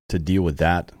prepared to deal with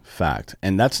that fact,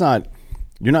 and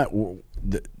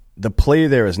the play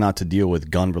there is not to deal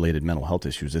with gun-related mental health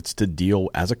issues. It's to deal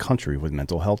as a country with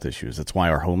mental health issues. That's why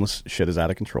our homeless shit is out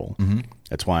of control. Mm-hmm.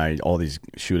 That's why all these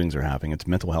shootings are happening. It's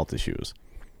mental health issues.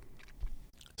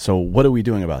 So what are we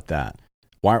doing about that?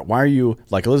 Why are you,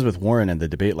 like Elizabeth Warren in the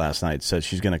debate last night said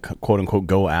she's going to quote-unquote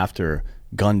go after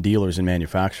gun dealers and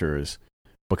manufacturers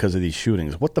because of these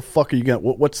shootings. What the fuck are you going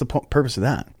to, what's the purpose of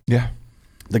that? Yeah.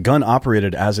 The gun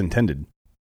operated as intended.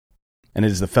 And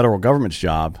it is the federal government's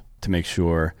job to make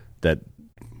sure that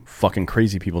fucking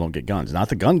crazy people don't get guns. Not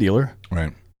the gun dealer.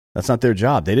 Right. That's not their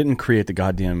job. They didn't create the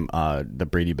goddamn the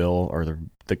Brady bill or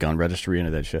the gun registry into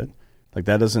that shit. Like,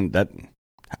 that doesn't, that,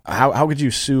 how could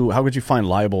you sue, how could you find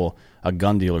liable a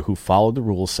gun dealer who followed the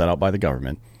rules set out by the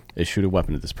government, issued a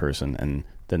weapon to this person, and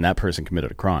then that person committed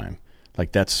a crime?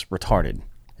 Like, that's retarded.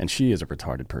 And she is a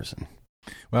retarded person.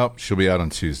 Well, she'll be out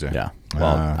on Tuesday. Yeah.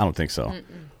 Well, I don't think so.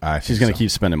 She's going to keep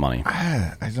spending money.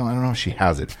 I don't know if she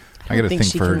has it. I got to think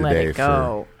for her today.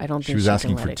 I don't think she was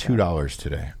asking for $2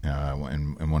 today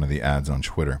in one of the ads on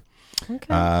Twitter. Okay.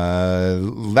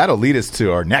 That'll lead us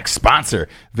to our next sponsor,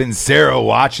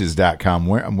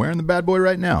 VinceroWatches.com. I'm wearing the bad boy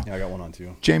right now. Yeah, I got one on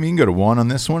 2. Jamie, you can go to 1 on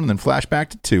this one and then flash back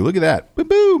to 2. Look at that. Boom,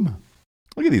 boom.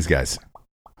 Look at these guys.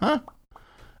 Huh?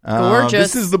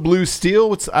 Gorgeous. This is the blue steel.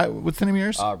 What's the name of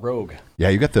yours? Rogue. Yeah,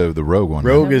 you got the Rogue one.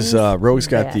 Rogue's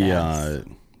got the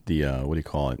what do you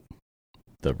call it?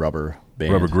 The rubber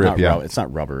band. Rubber grip, It's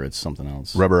not rubber. It's something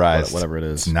else. Rubberized. Whatever it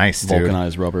is. It's nice, dude.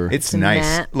 Vulcanized rubber. It's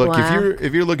nice. Look,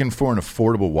 if you're looking for an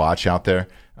affordable watch out there,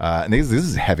 and this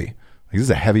is heavy. This is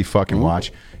a heavy fucking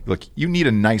watch. Look, you need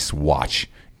a nice watch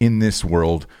in this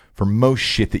world for most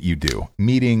shit that you do.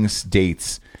 Meetings,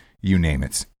 dates, you name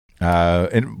it.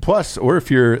 And plus, or if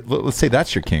let's say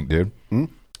that's your kink, dude. You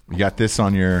got this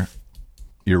on your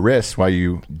wrist while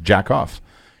you jack off.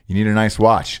 You need a nice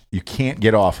watch. You can't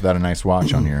get off without a nice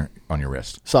watch on your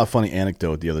wrist. Saw a funny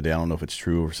anecdote the other day. I don't know if it's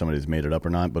true or somebody's made it up or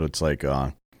not, but it's like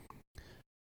the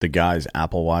guy's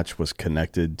Apple Watch was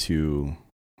connected to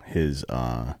his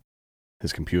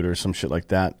computer or some shit like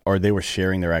that, or they were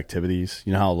sharing their activities.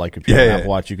 You know how, like, if you have an Apple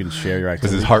Watch, you can share your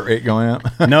activities. Was his heart rate going up?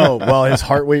 No, well, his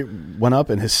heart rate went up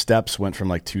and his steps went from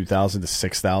like 2,000 to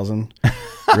 6,000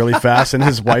 really fast. And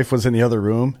his wife was in the other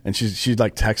room, and she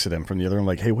like texted him from the other room,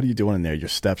 like, "Hey, what are you doing in there? Your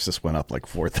steps just went up like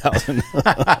 4,000."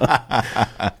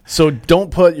 So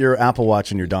don't put your Apple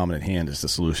Watch in your dominant hand is the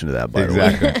solution to that, by the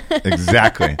way.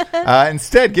 Exactly.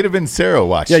 Instead, get a Vincero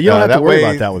watch. Yeah, you don't have to worry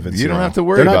about that with Vincero. You don't have to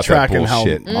worry about that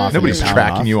bullshit. Nobody's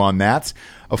tracking you on that.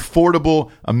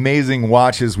 Affordable, amazing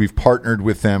watches. We've partnered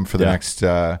with them for the next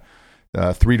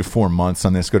 3 to 4 months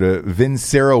on this. Go to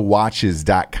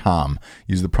VinceroWatches.com.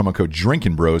 Use the promo code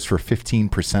Drinkin Bros for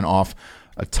 15% off.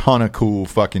 A ton of cool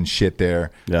fucking shit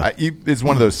there. Yeah. It's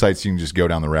one of those sites you can just go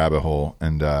down the rabbit hole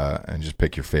and just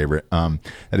pick your favorite. That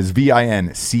is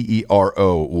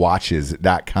VINCERO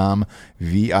watches.com.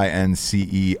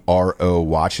 VINCERO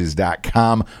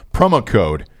watches.com. Promo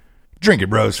code Drinkin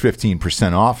Bros,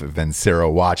 15% off at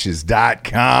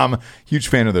VinceroWatches.com. Huge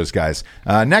fan of those guys.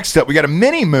 Next up, we got a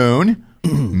mini moon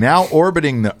now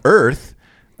orbiting the Earth.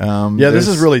 This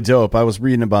is really dope. I was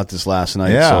reading about this last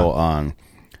night. Yeah. So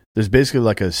there's basically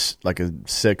like a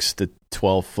 6 to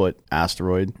 12 foot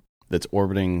asteroid that's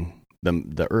orbiting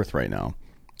the Earth right now.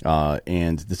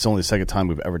 And it's only the second time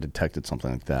we've ever detected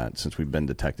something like that since we've been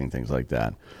detecting things like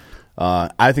that.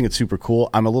 I think it's super cool.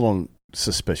 I'm a little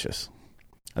suspicious.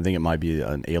 I think it might be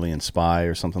an alien spy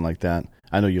or something like that.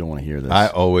 I know you don't want to hear this. I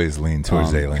always lean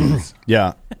towards aliens.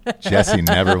 Yeah. Jesse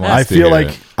never wants to hear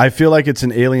it. I feel like it's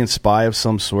an alien spy of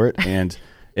some sort, and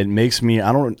it makes me.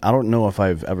 I don't know if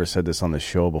I've ever said this on the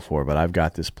show before, but I've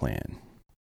got this plan.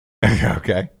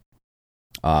 Okay.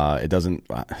 It doesn't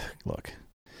look.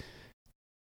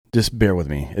 Just bear with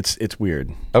me. It's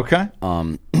weird. Okay.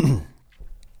 I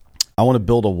want to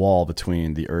build a wall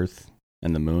between the Earth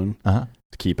and the Moon to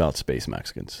keep out space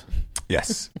Mexicans.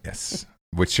 Yes.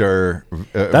 Which are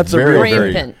that's very, a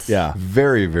real rampant.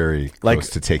 very, very close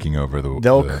to taking over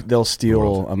the. They'll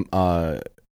steal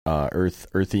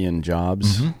Earthian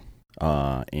jobs,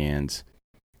 and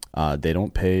they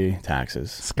don't pay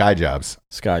taxes. Sky jobs,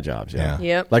 yeah.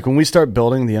 Yep. Like when we start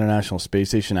building the International Space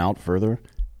Station out further,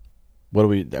 what do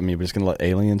we? I mean, we're just going to let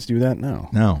aliens do that?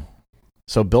 No.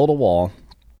 So build a wall,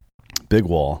 big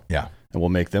wall, and we'll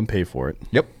make them pay for it.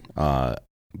 Yep.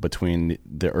 Between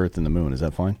the Earth and the Moon, is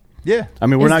that fine? Yeah. I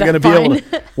mean, we're not going to be able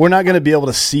to. We're not going to be able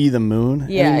to see the moon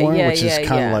anymore, which is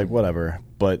kind of like whatever.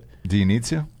 But do you need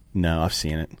to? No, I've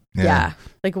seen it. Yeah.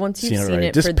 Like once you've seen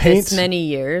it just for this many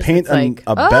years, paint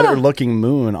a better looking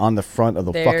moon on the front of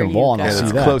the fucking wall, and I'll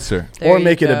see that. Closer. There or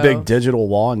make you it a go. big digital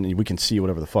wall, and we can see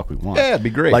whatever the fuck we want. Yeah, it'd be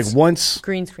great. Like once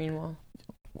green screen wall.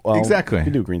 Well, exactly. You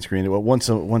can do green screen. Well, once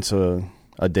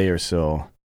a day or so,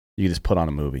 you can just put on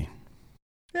a movie.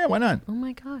 Yeah, why not? Oh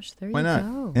my gosh, there why you not?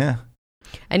 go. Yeah.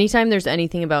 Anytime there's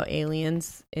anything about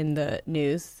aliens in the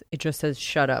news, it just says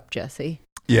 "Shut up, Jesse."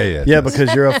 Yeah,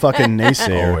 because you're a fucking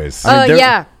naysayer. Always. I mean,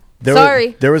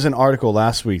 sorry. There was an article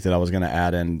last week that I was going to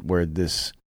add in where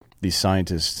these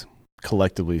scientists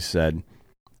collectively said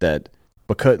that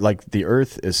because like the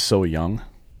Earth is so young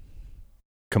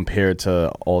compared to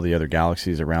all the other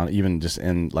galaxies around, even just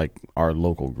in like our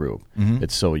local group,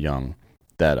 it's so young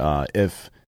that if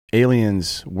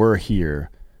aliens were here,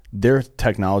 their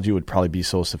technology would probably be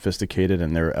so sophisticated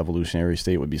and their evolutionary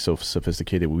state would be so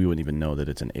sophisticated we wouldn't even know that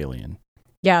it's an alien.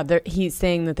 Yeah, he's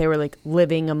saying that they were like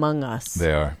living among us.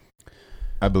 They are.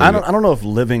 I believe. I don't know if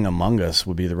living among us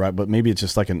would be the right, but maybe it's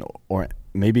just like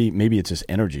maybe it's just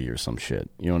energy or some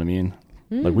shit. You know what I mean?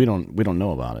 Like we don't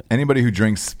know about it. Anybody who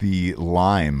drinks the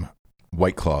lime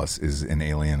White Claws is an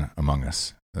alien among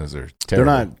us. Those are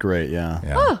terrible. They're not great, yeah.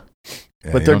 Oh.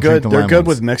 Yeah, but they're good. They're good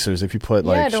with mixers. If you put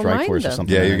like Strike Force or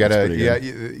something. Yeah, you gotta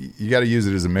you gotta use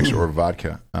it as a mixer or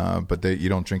vodka. But you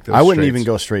don't drink those. I wouldn't straights. even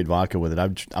go straight vodka with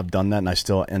it. I've done that, and I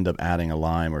still end up adding a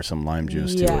lime or some lime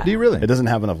juice to it. Do you really? It doesn't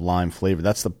have enough lime flavor.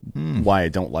 That's the why I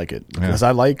don't like it, because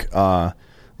I like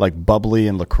bubbly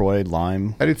and LaCroix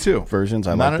lime. I do too. Versions.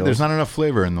 I like those. There's not enough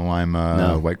flavor in the lime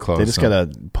White Claws. They just gotta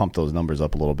pump those numbers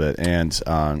up a little bit and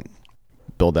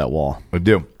build that wall. They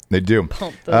do.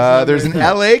 There's an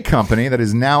LA company that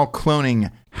is now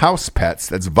cloning house pets.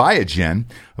 That's Viagen.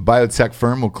 A biotech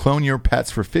firm will clone your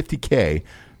pets for $50K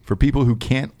for people who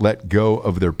can't let go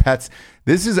of their pets.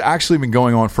 This has actually been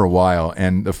going on for a while,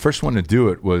 and the first one to do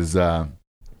it was fucking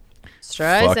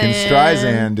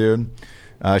Streisand, dude.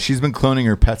 She's been cloning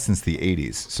her pets since the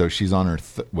 80s, so she's on her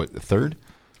third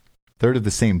of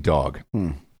the same dog.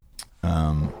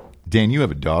 Dan, you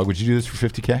have a dog. Would you do this for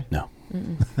 $50K? No.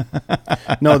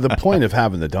 No, the point of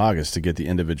having the dog is to get the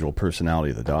individual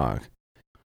personality of the dog.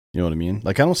 You know what I mean?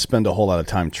 Like, I don't spend a whole lot of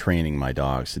time training my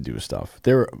dogs to do stuff.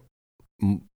 They're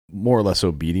more or less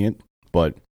obedient,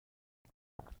 but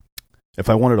if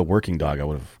I wanted a working dog, I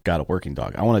would have got a working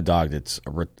dog. I want a dog that's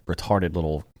a retarded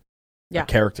little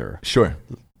character. Sure.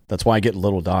 That's why I get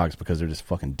little dogs, because they're just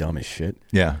fucking dumb as shit.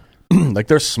 Yeah. Like,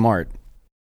 they're smart,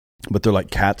 but they're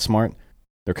like cat smart.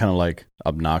 They're kind of like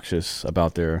obnoxious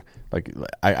about their, like,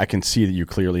 I can see that you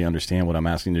clearly understand what I'm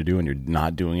asking you to do and you're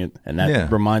not doing it. And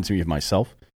that reminds me of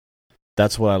myself.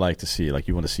 That's what I like to see. Like,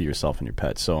 you want to see yourself in your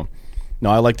pet. So,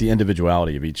 no, I like the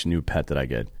individuality of each new pet that I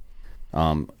get.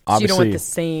 Obviously, so you don't want the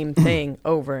same thing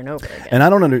over and over again. And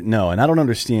I don't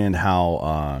understand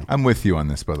how. I'm with you on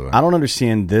this, by the way. I don't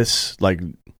understand this. Like,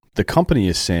 the company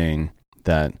is saying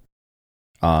that.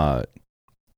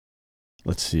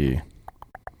 Let's see.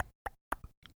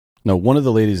 No, one of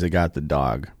the ladies that got the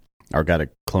dog, or got a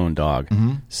clone dog,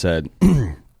 said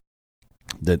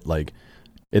that, like,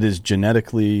 it is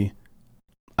genetically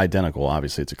identical.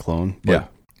 Obviously, it's a clone.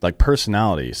 But, like,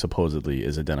 personality supposedly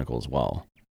is identical as well.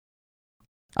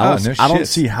 I don't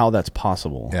see how that's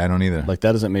possible. Yeah, I don't either. Like,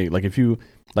 that doesn't make, like, if you,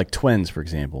 like, twins, for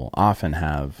example, often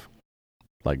have,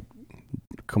 like,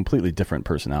 completely different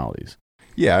personalities.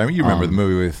 Yeah, I mean, you remember the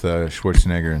movie with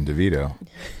Schwarzenegger and DeVito.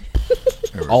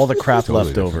 All the crap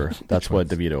left over. That's what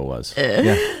DeVito was.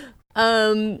 Yeah.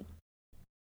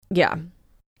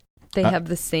 They have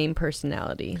the same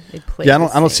personality. They play. Yeah,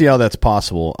 I don't see how that's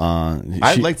possible.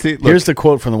 I'd like to. Look, here's the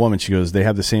quote from the woman. She goes, "They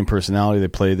have the same personality. They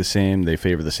play the same. They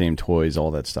favor the same toys.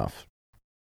 All that stuff."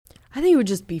 I think it would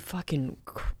just be fucking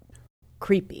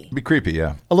creepy. It'd be creepy,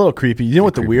 yeah. A little creepy. You know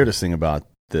what the weirdest thing about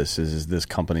this is this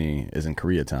company is in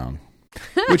Koreatown.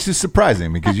 Which is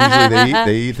surprising because usually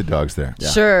they eat the dogs there. Yeah.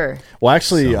 Sure. Well,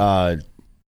 actually, a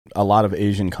lot of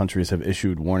Asian countries have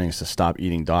issued warnings to stop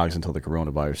eating dogs until the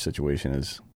coronavirus situation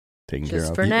is taken care of.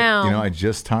 Just for now. I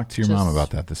just talked to your mom about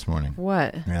that this morning.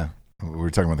 What? Yeah. We were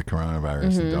talking about the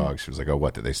coronavirus and dogs. She was like, oh,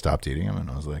 what? Did they stop eating them? And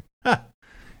I was like,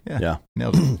 yeah.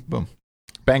 Nailed it. Boom.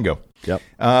 Bango. Yep.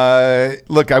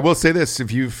 Look, I will say this.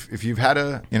 If you've had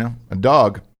a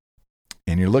dog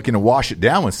and you're looking to wash it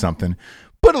down with something,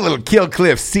 put a little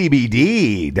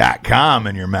KillcliffCBD.com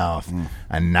in your mouth.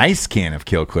 A nice can of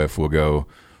Killcliff will go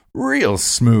real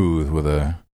smooth with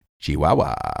a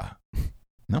Chihuahua.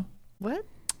 No? What?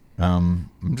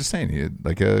 I'm just saying,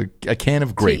 like a can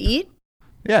of grape. To eat?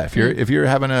 Yeah, if you're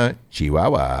having a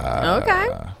Chihuahua. Okay.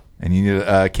 And you need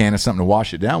a can of something to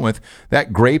wash it down with,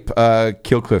 that grape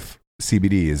Killcliff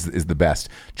CBD is the best.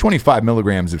 25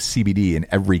 milligrams of CBD in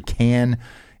every can.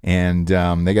 And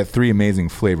they got 3 amazing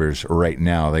flavors right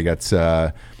now. They got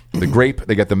the grape,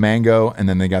 they got the mango, and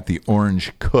then they got the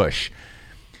orange kush.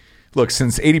 Look,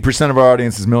 since 80% of our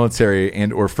audience is military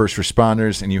and or first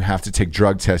responders, and you have to take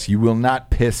drug tests, you will not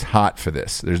piss hot for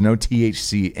this. There's no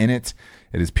THC in it.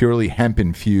 It is purely hemp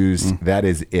infused. That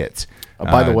is it.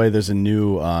 By the way, there's a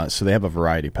new, so they have a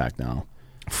variety pack now.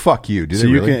 Fuck you. So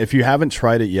you can, if you haven't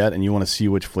tried it yet and you want to see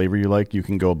which flavor you like, you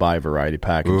can go buy a variety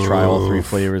pack and try all 3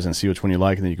 flavors and see which one you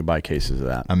like, and then you can buy cases of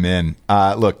that. I'm in.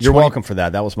 Look, you're welcome for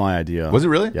that. That was my idea. Was it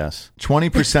really? Yes.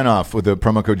 20% off with the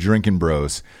promo code Drinkin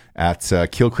Bros at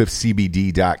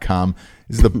KillcliffCBD.com.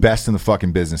 This is the best in the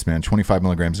fucking business, man. 25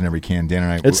 milligrams in every can. Dan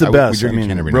and I, it's the best. We drink a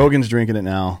can every Rogan's night. drinking it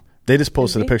now. They just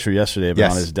posted a picture yesterday of it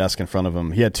on his desk in front of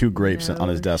him. He had 2 grapes on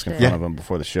his desk in front of him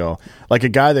before the show. Like a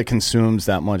guy that consumes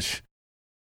that much,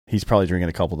 he's probably drinking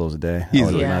a couple of those a day.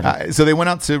 Easily. So they went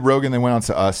out to Rogan, they went out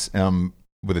to us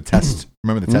with a test.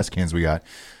 Remember the test cans we got?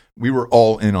 We were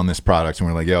all in on this product, and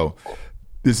we're like, yo,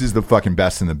 this is the fucking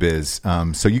best in the biz.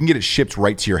 So you can get it shipped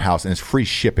right to your house, and it's free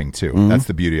shipping too. That's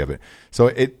the beauty of it.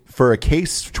 So for a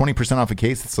case, 20% off a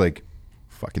case, it's like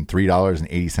fucking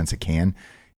 $3.80 a can.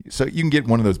 So you can get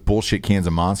one of those bullshit cans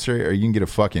of Monster, or you can get a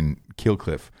fucking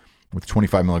Killcliff with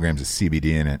 25 milligrams of CBD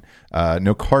in it.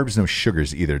 No carbs, no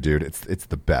sugars either, dude. It's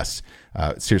the best.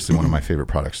 Seriously, one of my favorite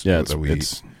products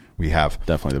that we have.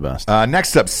 Definitely the best.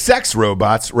 Next up, sex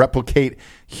robots replicate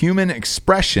human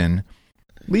expression,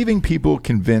 leaving people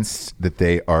convinced that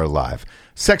they are alive.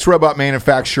 Sex robot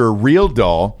manufacturer Real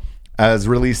Doll has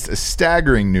released a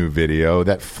staggering new video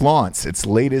that flaunts its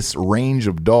latest range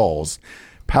of dolls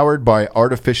powered by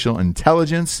artificial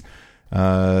intelligence.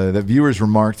 That viewers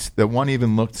remarked that one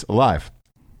even looked alive,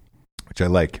 which I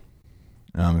like.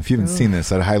 If you haven't seen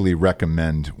this, I'd highly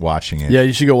recommend watching it. Yeah,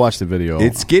 you should go watch the video.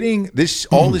 It's getting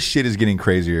all this shit is getting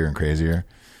crazier and crazier,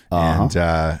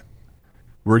 and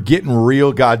we're getting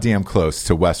real goddamn close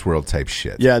to Westworld type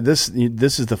shit. Yeah, this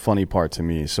is the funny part to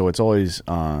me. So it's always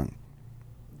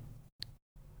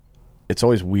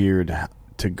weird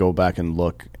to go back and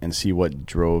look and see what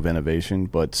drove innovation,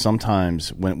 but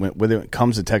sometimes when it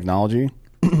comes to technology,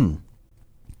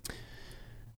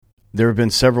 there have been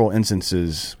several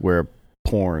instances where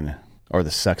porn or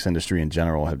the sex industry in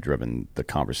general have driven the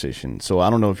conversation. So I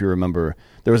don't know if you remember,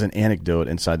 there was an anecdote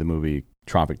inside the movie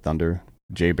Tropic Thunder,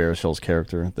 Jay Baruchel's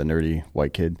character, the nerdy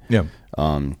white kid,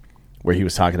 where he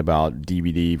was talking about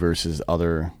DVD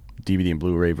and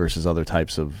Blu-ray versus other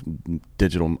types of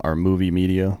digital or movie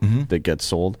media that gets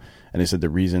sold. And they said the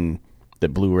reason that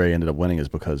Blu-ray ended up winning is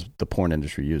because the porn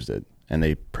industry used it, and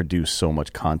they produce so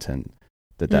much content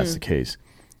that's the case.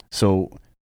 So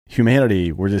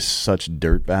humanity, we're just such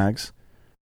dirtbags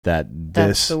that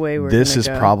this is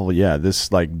probably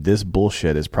this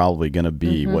bullshit is probably going to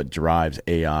be what drives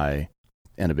AI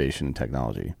innovation and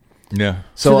technology. Yeah.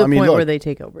 So to the point where they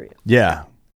take over you. Yeah.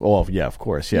 Well, yeah, of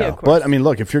course, yeah. But I mean,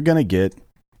 look, if you're going to get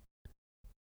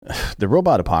the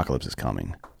robot apocalypse is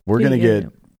coming, we're going to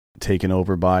get taken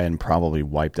over by and probably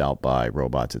wiped out by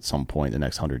robots at some point in the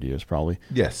next 100 years, probably.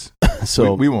 Yes.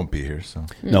 So we won't be here. So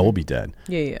no, we'll be dead.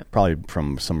 Yeah. Probably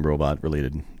from some robot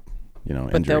related, injury.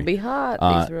 But they'll be hot.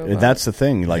 These robots. That's the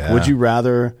thing. Like, would you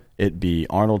rather it be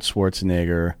Arnold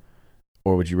Schwarzenegger,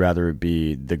 or would you rather it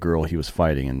be the girl he was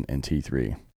fighting in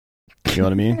T3? You know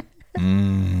what I mean?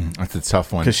 That's a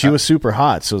tough one because she was super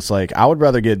hot. So it's like I would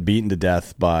rather get beaten to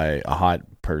death by a hot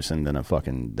person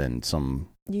than some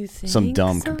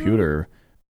dumb computer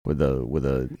with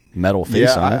a metal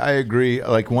face on it. I agree.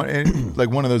 Like one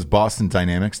of those Boston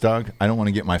Dynamics, dog. I don't want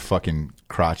to get my fucking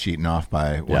crotch eaten off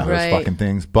by one of those fucking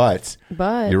things. But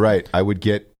you're right. I would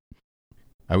get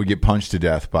punched to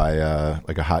death by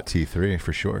like a hot T3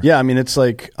 for sure. Yeah, I mean it's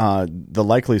like the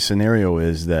likely scenario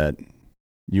is that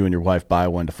you and your wife buy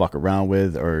one to fuck around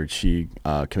with, or she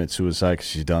commits suicide because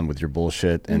she's done with your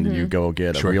bullshit, and you go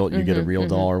get a real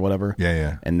doll or whatever.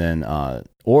 Yeah. And then,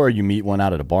 or you meet one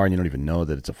out at a bar and you don't even know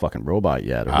that it's a fucking robot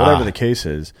yet, or whatever the case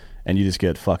is, and you just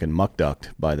get fucking muck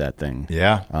ducked by that thing.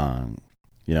 Yeah.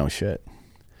 Shit.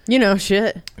 You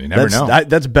never know.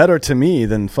 That's better to me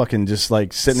than fucking just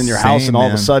like sitting in your house and all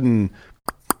of a sudden,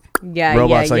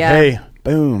 robots hey.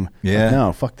 Boom. Yeah.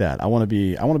 No, fuck that. I want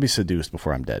to be seduced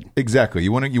before I'm dead. Exactly.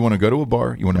 You want to go to a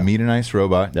bar. You want to meet a nice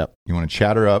robot. Yep. You want to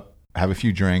chat her up, have a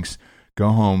few drinks, go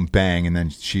home, bang, and then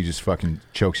she just fucking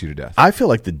chokes you to death. I feel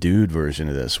like the dude version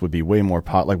of this would be way more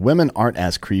like women aren't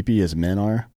as creepy as men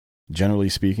are, generally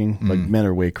speaking. Like men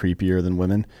are way creepier than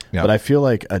women. Yep. But I feel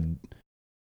like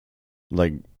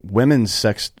women's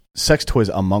sex toys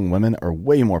among women are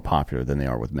way more popular than they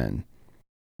are with men.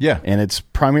 Yeah. And it's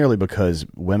primarily because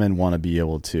women want to be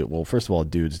able to, well, first of all,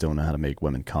 dudes don't know how to make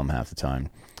women come half the time.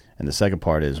 And the second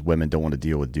part is women don't want to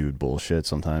deal with dude bullshit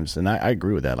sometimes. And I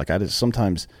agree with that. Like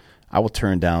sometimes I will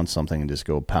turn down something and just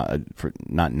go for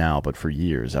not now, but for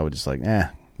years. I would just like, I'm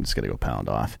just going to go pound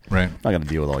off. Right. I'm not going to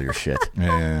deal with all your shit.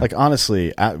 Yeah. Like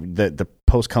honestly, the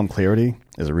post-cum clarity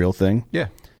is a real thing. Yeah.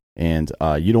 And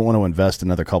you don't want to invest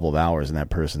another couple of hours in that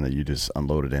person that you just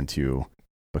unloaded into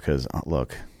because,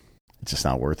 look, it's just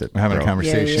not worth it. We're having a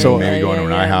conversation, So maybe going to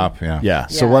an IHOP. Yeah.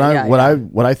 So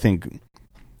what I think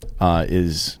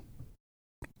is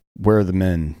where are the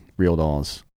men real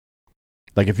dolls?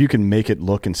 Like if you can make it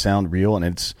look and sound real, and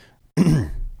it's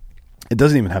it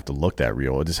doesn't even have to look that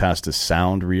real. It just has to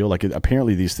sound real. Like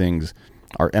apparently these things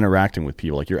are interacting with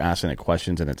people. Like you're asking it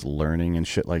questions and it's learning and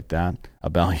shit like that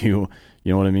about you.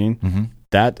 You know what I mean? Mm-hmm.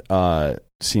 That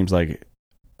seems like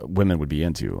women would be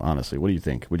into. Honestly, what do you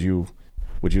think? Would you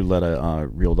let a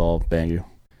real doll bang you?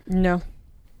 No.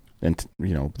 And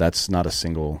that's not a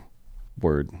single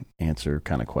word answer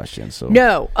kind of question. So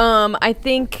no. I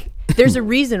think there's a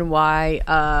reason why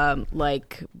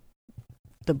like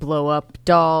the blow up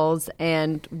dolls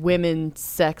and women's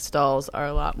sex dolls are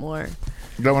a lot more.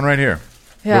 That one right here.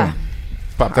 Yeah.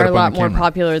 Are a lot more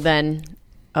popular than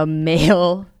a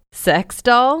male sex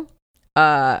doll.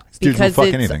 Because it's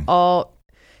anything. All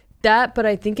that, but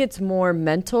I think it's more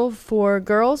mental for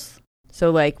girls.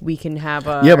 So like we can have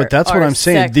but that's what I'm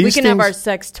saying. We can have our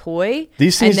sex toy.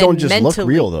 These things don't just look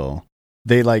real though.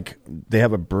 They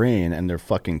have a brain and they're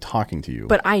fucking talking to you.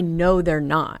 But I know they're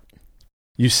not.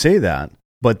 You say that,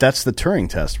 but that's the Turing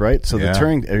test, right? So the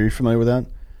Turing, are you familiar with that?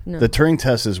 No. The Turing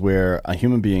test is where a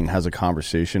human being has a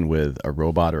conversation with a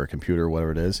robot or a computer or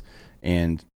whatever it is,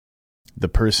 and the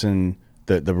person,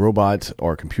 the robot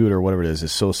or computer or whatever it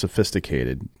is so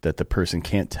sophisticated that the person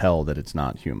can't tell that it's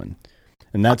not human.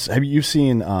 And have you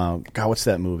seen, what's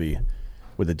that movie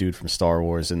with the dude from Star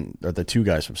Wars or the two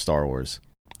guys from Star Wars?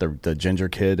 The ginger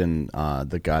kid and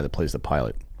the guy that plays the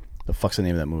pilot. The fuck's the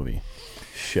name of that movie?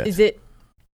 Shit. Is it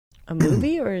a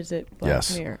movie or is it Black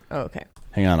Mirror? Yes. Oh, okay.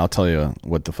 Hang on, I'll tell you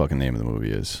what the fucking name of the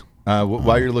movie is.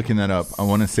 While you're looking that up, I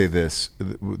want to say this.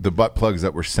 The butt plugs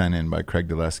that were sent in by Craig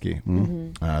Dulesky,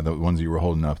 the ones you were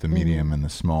holding up, the medium and the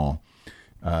small,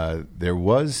 there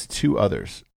was two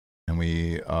others. And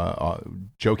we,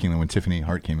 jokingly, when Tiffany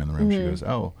Hart came in the room, she goes,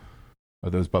 "Oh, are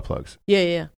those butt plugs?"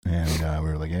 Yeah. And we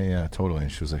were like, yeah, totally.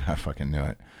 And she was like, "I fucking knew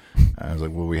it." I was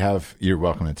like, "Well, you're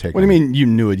welcome to take." What do you mean you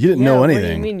knew it? You didn't know anything. What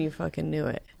do you mean you fucking knew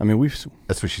it? I mean,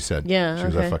 that's what she said. Yeah. She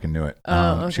goes, "I fucking knew it."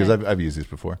 Okay. She goes, "I've used these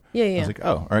before." Yeah. I was like,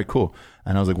 "Oh, all right, cool."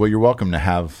 And I was like, "Well, you're welcome to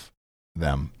have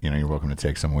them. You're welcome to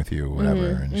take some with you, whatever."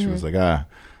 And she was like, I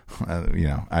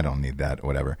don't need that,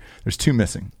 whatever. There's two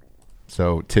missing.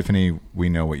 So Tiffany, we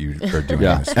know what you are doing.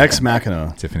 Yeah, Ex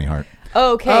Machina. Tiffany Hart.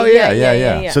 Oh, okay. Oh,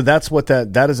 yeah. So that's what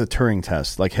that is a Turing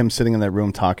test. Like him sitting in that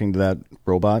room talking to that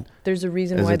robot. There's a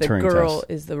reason why the girl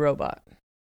is the robot.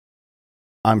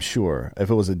 I'm sure. If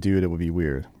it was a dude, it would be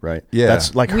weird, right? Yeah.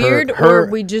 That's like weird, or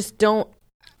we just don't.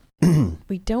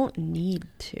 We don't need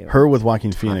to. Her with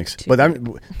Joaquin Phoenix. But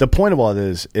the point of all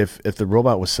this is, if the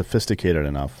robot was sophisticated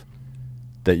enough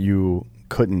that you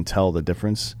couldn't tell the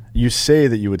difference, you say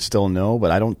that you would still know,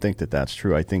 but I don't think that that's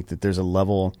true. I think that there's a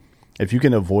level, if you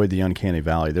can avoid the uncanny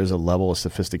valley, there's a level of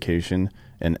sophistication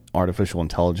and artificial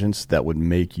intelligence that would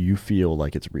make you feel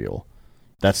like it's real.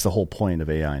 That's the whole point of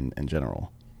AI in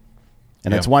general.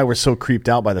 And that's why we're so creeped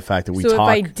out by the fact that we talk. So if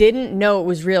I didn't know it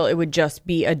was real, it would just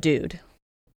be a dude.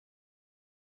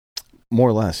 More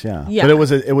or less, yeah. But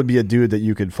it would be a dude that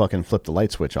you could fucking flip the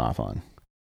light switch off on.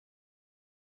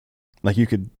 Like you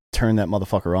could turn that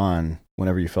motherfucker on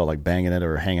whenever you felt like banging it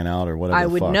or hanging out or whatever. I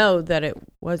would know that it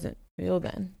wasn't real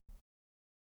then.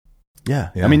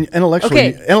 Yeah. I mean,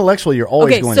 intellectually, you're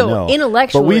always going to know.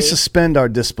 Intellectually, but we suspend our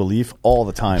disbelief all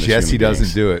the time. Jessie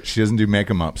doesn't do it. She doesn't do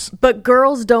make-em-ups. But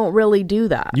girls don't really do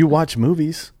that. You watch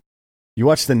movies. You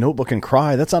watch The Notebook and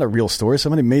cry. That's not a real story.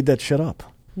 Somebody made that shit up.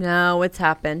 No, it's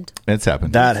happened. It's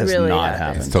happened. That has really not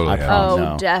happened. It's totally happened.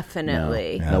 Oh,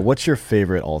 definitely. No. Now, what's your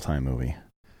favorite all-time movie?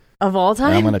 Of all time?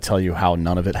 And I'm going to tell you how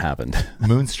none of it happened.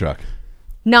 Moonstruck.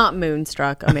 Not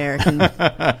Moonstruck.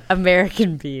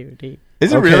 American Beauty.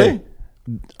 Is it really?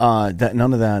 That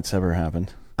none of that's ever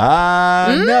happened.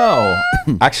 No.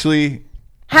 Actually,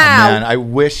 how? Man, I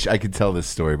wish I could tell this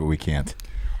story, but we can't.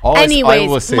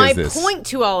 Anyways, my point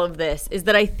to all of this is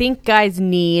that I think guys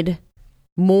need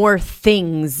more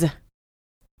things,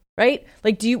 right?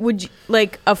 Like,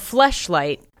 like a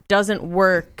fleshlight doesn't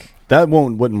work. That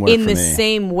wouldn't work in for the me.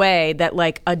 same way that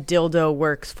like a dildo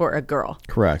works for a girl.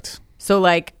 Correct. So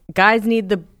like guys need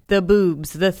the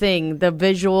boobs, the thing, the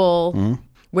visual,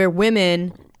 where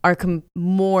women are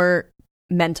more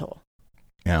mental.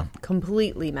 Yeah.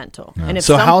 Completely mental. Yeah. And if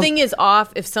so something is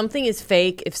off, if something is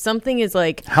fake, if something is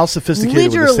like how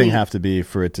sophisticated would this thing have to be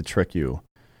for it to trick you?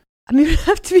 I mean, it would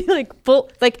have to be like full.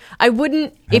 Like I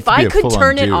wouldn't if I could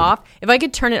turn it off. If I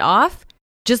could turn it off,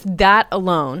 just that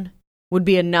alone would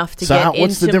be enough to get into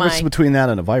what's the difference between that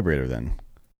and a vibrator then?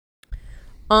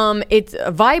 It's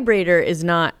a vibrator is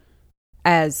not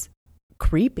as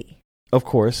creepy. Of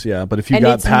course, yeah. But if you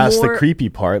got past the creepy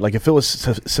part, like if it was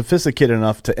sophisticated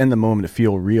enough to in the moment to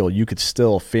feel real, you could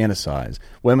still fantasize.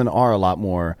 Women are a lot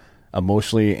more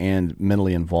emotionally and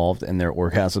mentally involved in their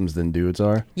orgasms than dudes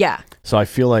are. Yeah. So I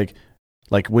feel like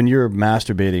when you're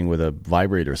masturbating with a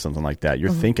vibrator or something like that,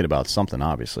 you're thinking about something,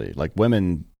 obviously. Like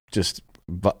women, just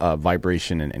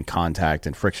vibration and contact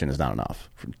and friction is not enough,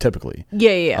 typically.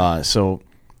 Yeah. So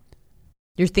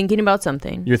you're thinking about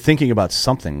something. You're thinking about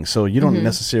something. So you don't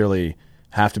necessarily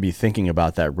have to be thinking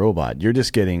about that robot. You're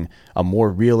just getting a more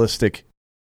realistic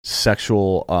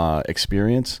sexual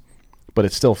experience, but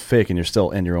it's still fake and you're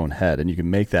still in your own head and you can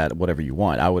make that whatever you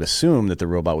want. I would assume that the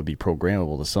robot would be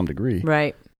programmable to some degree.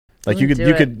 Right. Like you could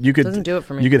doesn't do it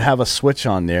for me. You could have a switch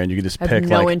on there and you could just pick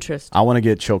no interest. I want to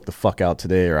get choked the fuck out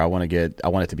today, or I want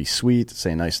it to be sweet,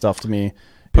 say nice stuff to me.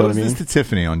 Pose this to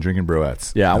Tiffany on Drinkin'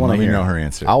 Broettes. Yeah, I want to know her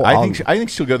answer. I think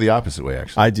she'll go the opposite way.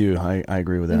 Actually, I do. I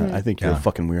agree with that. I think you're a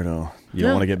fucking weirdo. You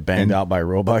don't want to get banged out by a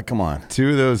robot. Come on. 2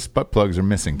 of those butt plugs are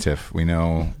missing, Tiff. We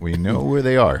know where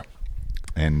they are,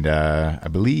 and I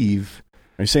believe.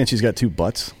 Are you saying she's got 2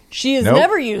 butts? She has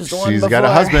never used one. She's got a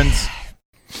husband.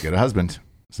 She's got a husband.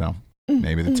 So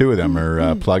maybe the 2 of them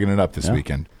are plugging it up this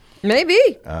weekend. Maybe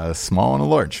a small and a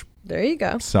large. There you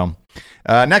go. So,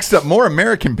 next up, more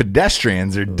American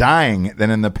pedestrians are dying than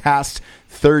in the past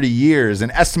 30 years.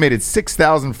 An estimated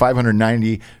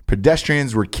 6,590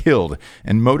 pedestrians were killed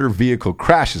in motor vehicle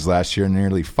crashes last year,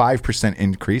 nearly 5%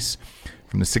 increase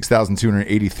from the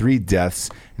 6,283 deaths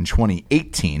in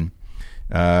 2018.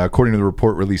 According to the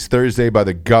report released Thursday by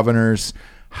the Governor's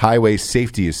Highway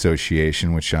Safety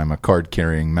Association, which I'm a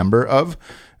card-carrying member of.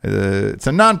 It's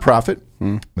a nonprofit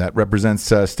that represents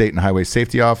state and highway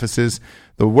safety offices.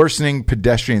 The worsening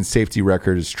pedestrian safety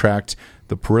record has tracked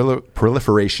the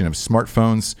proliferation of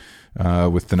smartphones,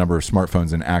 with the number of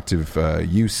smartphones in active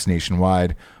use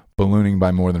nationwide ballooning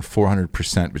by more than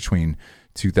 400% between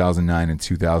 2009 and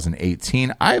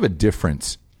 2018. I have a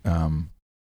different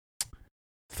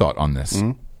thought on this.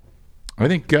 I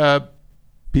think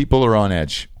people are on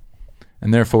edge,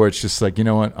 and therefore it's just like, you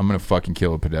know what? I'm going to fucking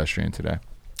kill a pedestrian today.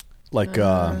 Like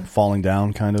falling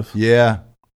down, kind of? Yeah.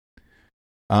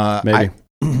 Maybe.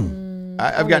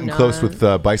 I've gotten close with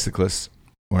bicyclists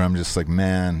where I'm just like,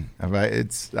 man, I'm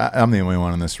the only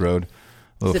one on this road.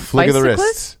 A little flick of the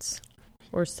wrists.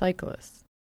 Or cyclists?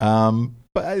 But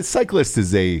a cyclist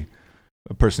is a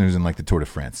person who's in like the Tour de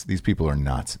France. These people are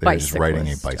not. They're just riding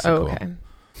a bicycle. Oh, okay.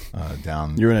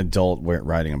 Down. You're an adult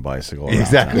riding a bicycle.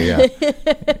 Exactly, yeah.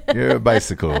 You're a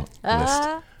bicyclist.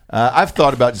 I've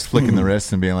thought about just flicking the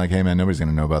wrist and being like, hey, man, nobody's going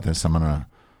to know about this. I'm on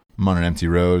an empty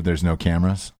road. There's no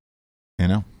cameras, you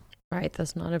know? Right,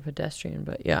 that's not a pedestrian,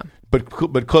 but yeah.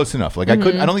 But close enough. Like I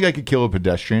don't think I could kill a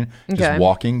pedestrian just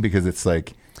walking, because it's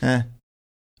like, yeah.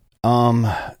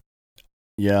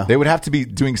 They would have to be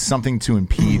doing something to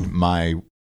impede my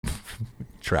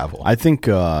travel. I think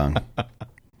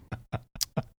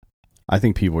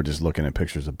people are just looking at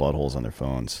pictures of buttholes on their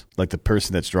phones, like the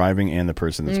person that's driving and the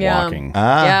person that's walking.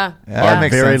 That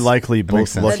makes very sense. likely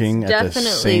both looking at the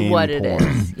same what porn. It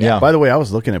is. Yeah. By the way, I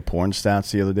was looking at porn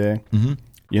stats the other day. Mm-hmm.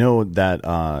 You know that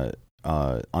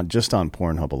just on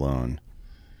Pornhub alone,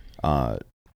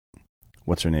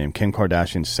 what's her name? Kim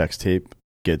Kardashian's sex tape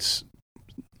gets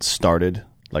started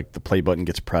like the play button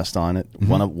gets pressed on it.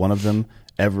 One of them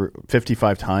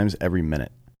 55 times every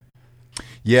minute.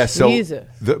 Yeah. So,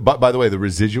 by the way, the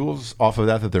residuals off of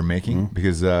that they're making,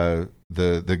 because the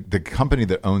company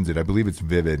that owns it, I believe it's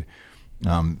Vivid.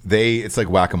 It's like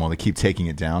whack-a-mole. They keep taking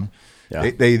it down.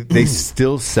 Yeah. They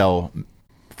still sell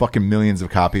fucking millions of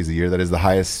copies a year. That is the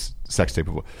highest sex tape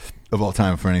of all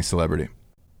time for any celebrity.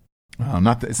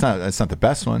 It's not the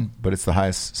best one, but it's the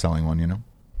highest selling one. You know,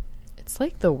 it's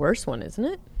like the worst one, isn't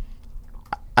it?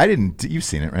 You've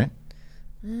seen it, right?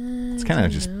 It's kind of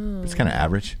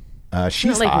average.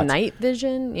 She's like hot. Night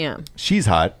Vision, yeah. She's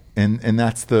hot, and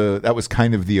that was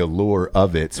kind of the allure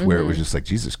of it, where it was just like,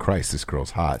 Jesus Christ, this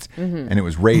girl's hot, and it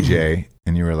was Ray J,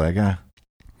 and you were like,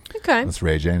 okay, that's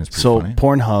Ray J, and it's pretty funny.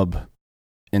 Pornhub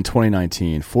in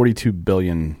 2019, 42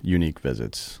 billion unique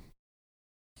visits,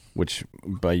 which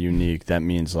by unique that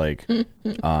means like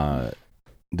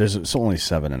there's only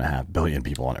 7.5 billion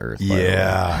people on Earth.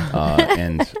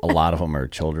 And a lot of them are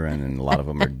children, and a lot of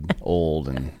them are old,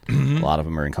 and a lot of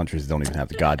them are in countries that don't even have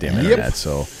the goddamn internet.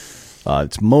 So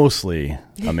it's mostly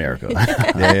America.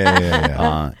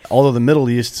 Yeah. Although the Middle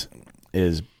East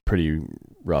is pretty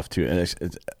rough too, and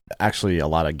it's actually a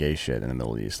lot of gay shit in the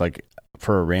Middle East. Like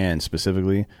for Iran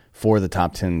specifically, 4 of the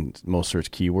top 10 most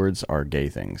searched keywords are gay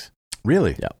things.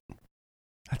 Really? Yeah.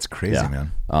 That's crazy,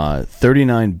 man.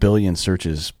 39 billion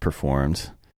searches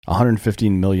performed,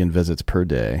 115 million visits per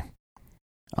day.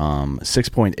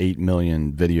 6.8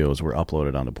 million videos were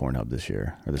uploaded onto Pornhub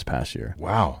this past year.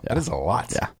 Wow, that is a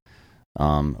lot. Yeah.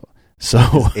 So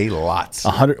a lot.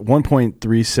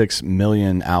 1.36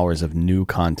 million hours of new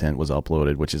content was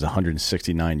uploaded, which is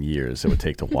 169 years it would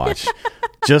take to watch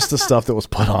just the stuff that was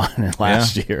put on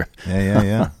last year.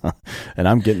 Yeah. And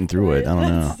I'm getting through it. I don't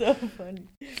know. That's so funny.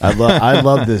 I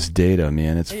love this data,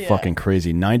 man. It's fucking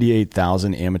crazy.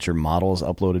 98,000 amateur models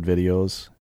uploaded videos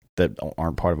that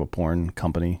aren't part of a porn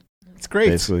company. It's great.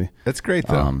 Basically. That's great,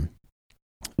 though.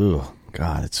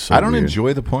 God, it's so I don't weird.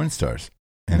 enjoy the porn stars.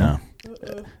 You know?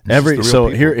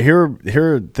 Here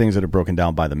are things that are broken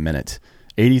down by the minute.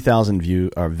 80,000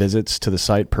 visits to the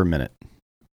site per minute.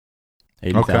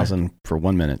 80,000 for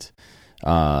 1 minute.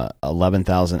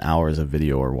 11,000 hours of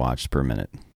video are watched per minute.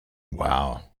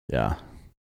 Wow. Yeah.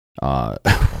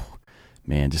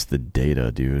 Man, just the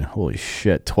data, dude. Holy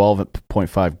shit.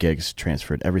 12.5 gigs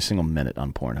transferred every single minute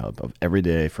on Pornhub of every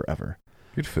day forever.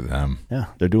 Good for them. Yeah,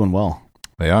 they're doing well.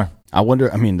 They are. I wonder,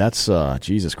 that's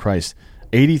Jesus Christ.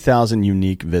 80,000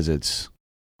 unique visits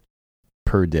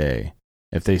per day.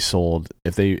 If they sold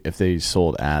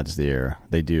ads there,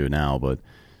 they do now, but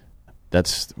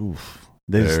that's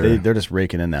they're just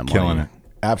raking in that money. Killing it.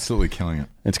 Absolutely killing it.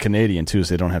 It's Canadian too,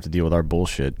 so they don't have to deal with our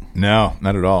bullshit. No,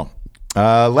 not at all.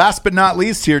 Last but not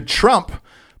least here, Trump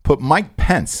put Mike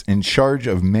Pence in charge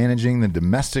of managing the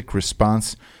domestic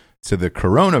response to the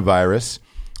coronavirus.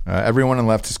 Everyone on the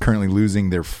left is currently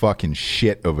losing their fucking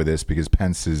shit over this because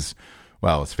Pence is,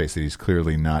 well, let's face it, he's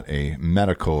clearly not a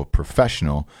medical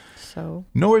professional. So?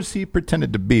 Nor is he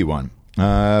pretended to be one.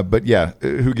 But yeah,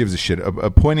 who gives a shit?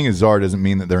 Appointing a czar doesn't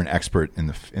mean that they're an expert in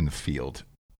the field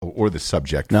or the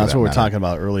subject. No, that's what we're talking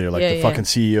about earlier. Like the fucking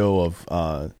CEO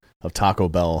of Taco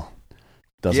Bell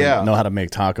doesn't know how to make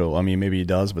taco. I mean, maybe he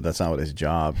does, but that's not what his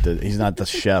job. He's not the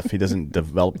chef. He doesn't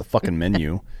develop the fucking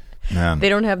menu. Man. They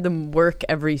don't have them work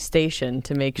every station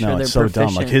to make sure they're it's so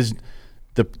proficient. dumb.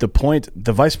 Like the point,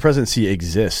 the vice presidency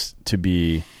exists to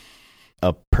be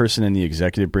a person in the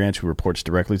executive branch who reports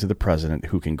directly to the president,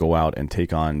 who can go out and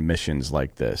take on missions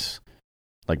like this,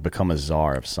 like become a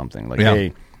czar of something. Like,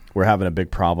 hey, we're having a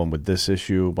big problem with this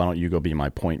issue. Why don't you go be my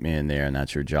point man there? And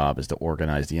that's your job, is to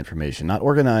organize the information, not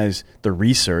organize the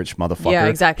research, motherfucker. Yeah,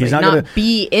 exactly. He's not gonna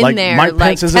be in there Mike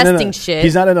like Pence testing shit.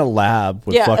 He's not in a lab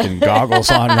with fucking goggles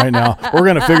on right now. We're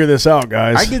gonna figure this out,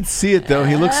 guys. I can see it though.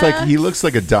 He looks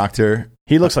like a doctor.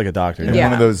 He looks like a doctor. In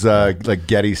one of those like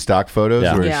Getty stock photos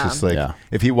where it's just like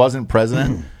if he wasn't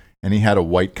president and he had a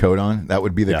white coat on, that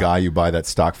would be the guy you buy that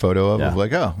stock photo of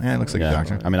like, oh, yeah, it looks like a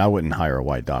doctor. I mean, I wouldn't hire a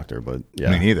white doctor, but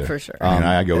Me neither. For sure. I mean,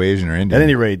 I go Asian or Indian. At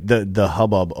any rate, the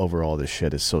hubbub over all this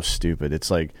shit is so stupid.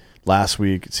 It's like last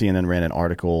week, CNN ran an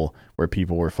article where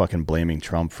people were fucking blaming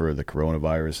Trump for the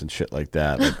coronavirus and shit like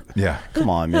that. Like, come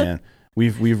on, man.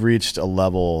 We've reached a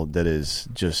level that is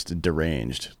just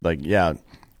deranged. Like,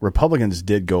 Republicans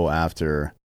did go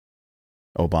after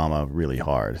Obama really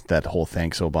hard. That whole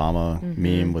 "Thanks Obama"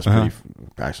 meme was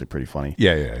actually pretty funny.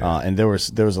 Yeah. And there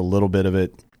was a little bit of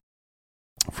it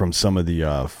from some of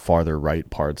the farther right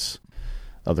parts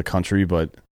of the country,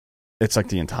 but it's like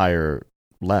the entire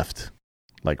left,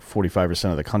 like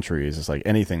 45% of the country is just like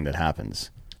anything that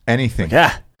happens. Anything.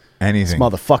 Like, Anything. This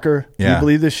motherfucker. Yeah. Do you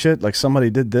believe this shit? Like somebody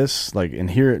did this. Like, and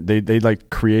here they like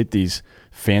create these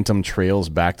phantom trails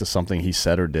back to something he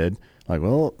said or did. Like,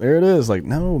 well, there it is. Like,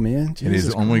 no, man. Jesus it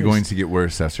is only Christ. going to get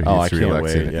worse after he gets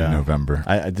reelected in November.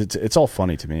 It's all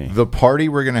funny to me. The party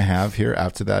we're going to have here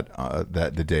after that,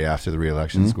 the day after the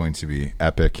reelection is going to be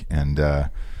epic, and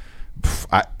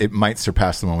it might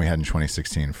surpass the one we had in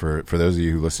 2016. For those of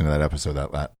you who listened to that episode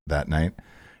that night,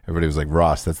 everybody was like,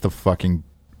 Ross, that's the fucking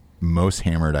most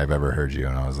hammered I've ever heard you.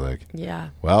 And I was like, yeah.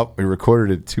 Well, we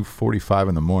recorded at 2:45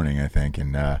 in the morning, I think,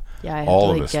 and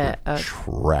all of us were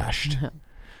trashed.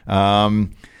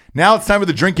 Now it's time for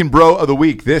the Drinkin' Bro of the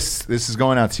Week. This is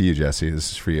going out to you, Jesse.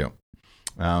 This is for you.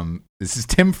 This is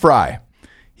Tim Fry.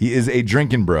 He is a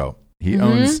drinking bro. He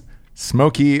owns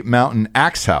Smoky Mountain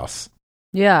Axe House.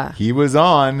 Yeah. He was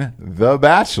on The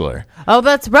Bachelor. Oh,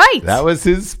 that's right. That was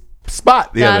his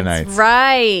spot the other night. That's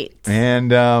right.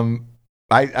 And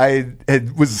I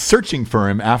was searching for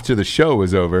him after the show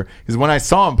was over, because when I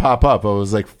saw him pop up, I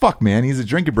was like, fuck, man, he's a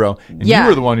drinking bro. And you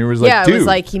were the one who was like, dude. It was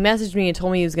like he messaged me and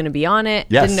told me he was going to be on it.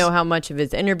 Yes. Didn't know how much of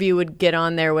his interview would get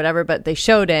on there, whatever, but they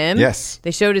showed him. Yes.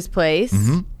 They showed his place.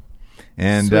 Mm-hmm.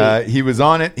 And he was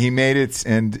on it. He made it,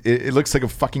 and it looks like a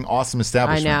fucking awesome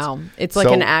establishment. I know. It's like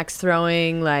an axe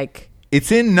throwing, like...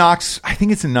 It's in I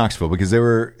think it's in Knoxville, because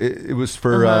it was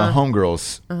for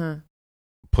Homegirl's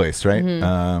place, right?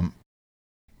 Mm-hmm.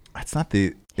 It's not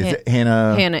is it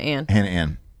Hannah? Hannah Ann.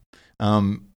 Hannah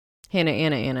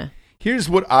Ann. Anna. Here's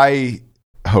what I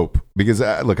hope, because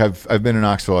look, I've been in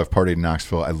Knoxville. I've partied in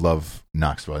Knoxville. I love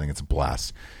Knoxville. I think it's a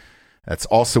blast. That's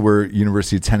also where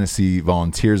University of Tennessee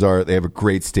Volunteers are. They have a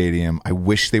great stadium. I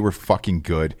wish they were fucking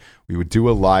good. We would do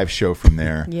a live show from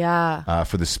there. Yeah.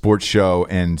 For the sports show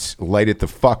and light it the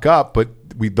fuck up. But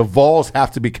the Vols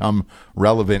have to become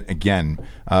relevant again.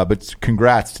 But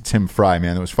congrats to Tim Fry,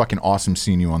 man. It was fucking awesome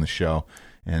seeing you on the show.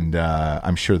 And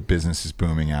I'm sure the business is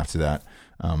booming after that.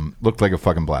 Looked like a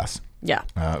fucking blast. Yeah.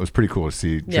 It was pretty cool to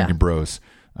see Drinkin' Bros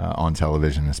on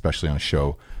television, especially on a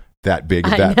show that big,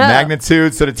 of that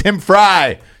magnitude. So to Tim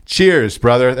Fry, cheers,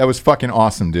 brother. That was fucking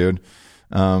awesome, dude.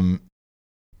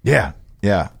 Yeah.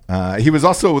 He was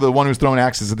also the one who was throwing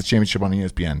axes at the championship on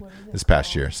ESPN this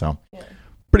past year. So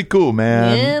pretty cool,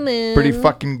 man. Yeah, man. Pretty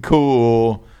fucking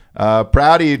cool.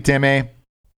 Proud of you, Timmy.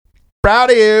 Proud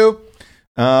of you.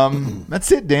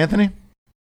 That's it, D'Anthony.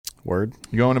 Word.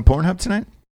 You going to Pornhub tonight?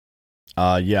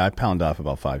 Yeah, I pound off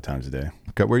about 5 times a day.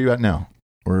 Okay, where are you at now?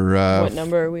 We're what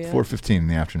number are we at? 4:15 in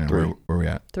the afternoon. Where are we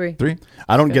at? 3.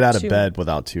 I don't get out of bed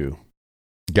without 2.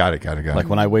 Got it. Like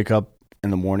when I wake up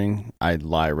in the morning, I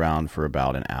lie around for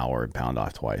about an hour and pound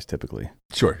off twice, typically.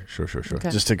 Sure. Okay.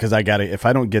 Just because I gotta, if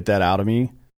I don't get that out of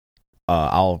me,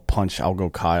 I'll go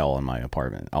Kyle in my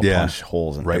apartment. I'll punch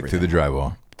holes in right through the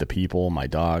drywall. The people, my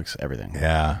dogs, everything.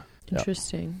 Yeah.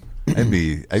 Interesting. Have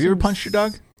you ever punched your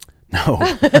dog? No. No,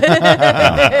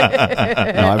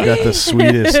 I've got the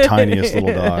sweetest, tiniest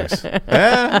little dogs.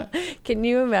 Can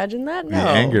you imagine that? No. The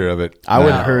anger of it. I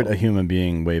would hurt a human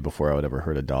being way before I would ever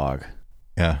hurt a dog.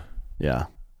 Yeah.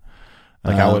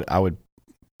 Like I would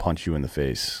punch you in the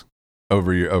face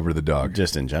over the dog,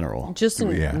 just in general.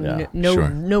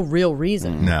 No real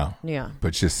reason. No. Yeah.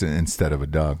 But just instead of a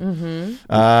dog.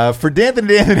 Mm-hmm. For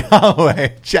D'Anthony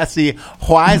Hollaway, Jessie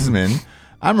Wiseman,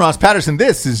 I'm Ross Patterson.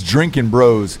 This is Drinkin'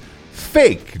 Bros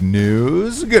Fake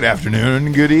News. Good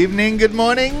afternoon, good evening, good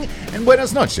morning, and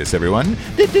buenos noches, everyone.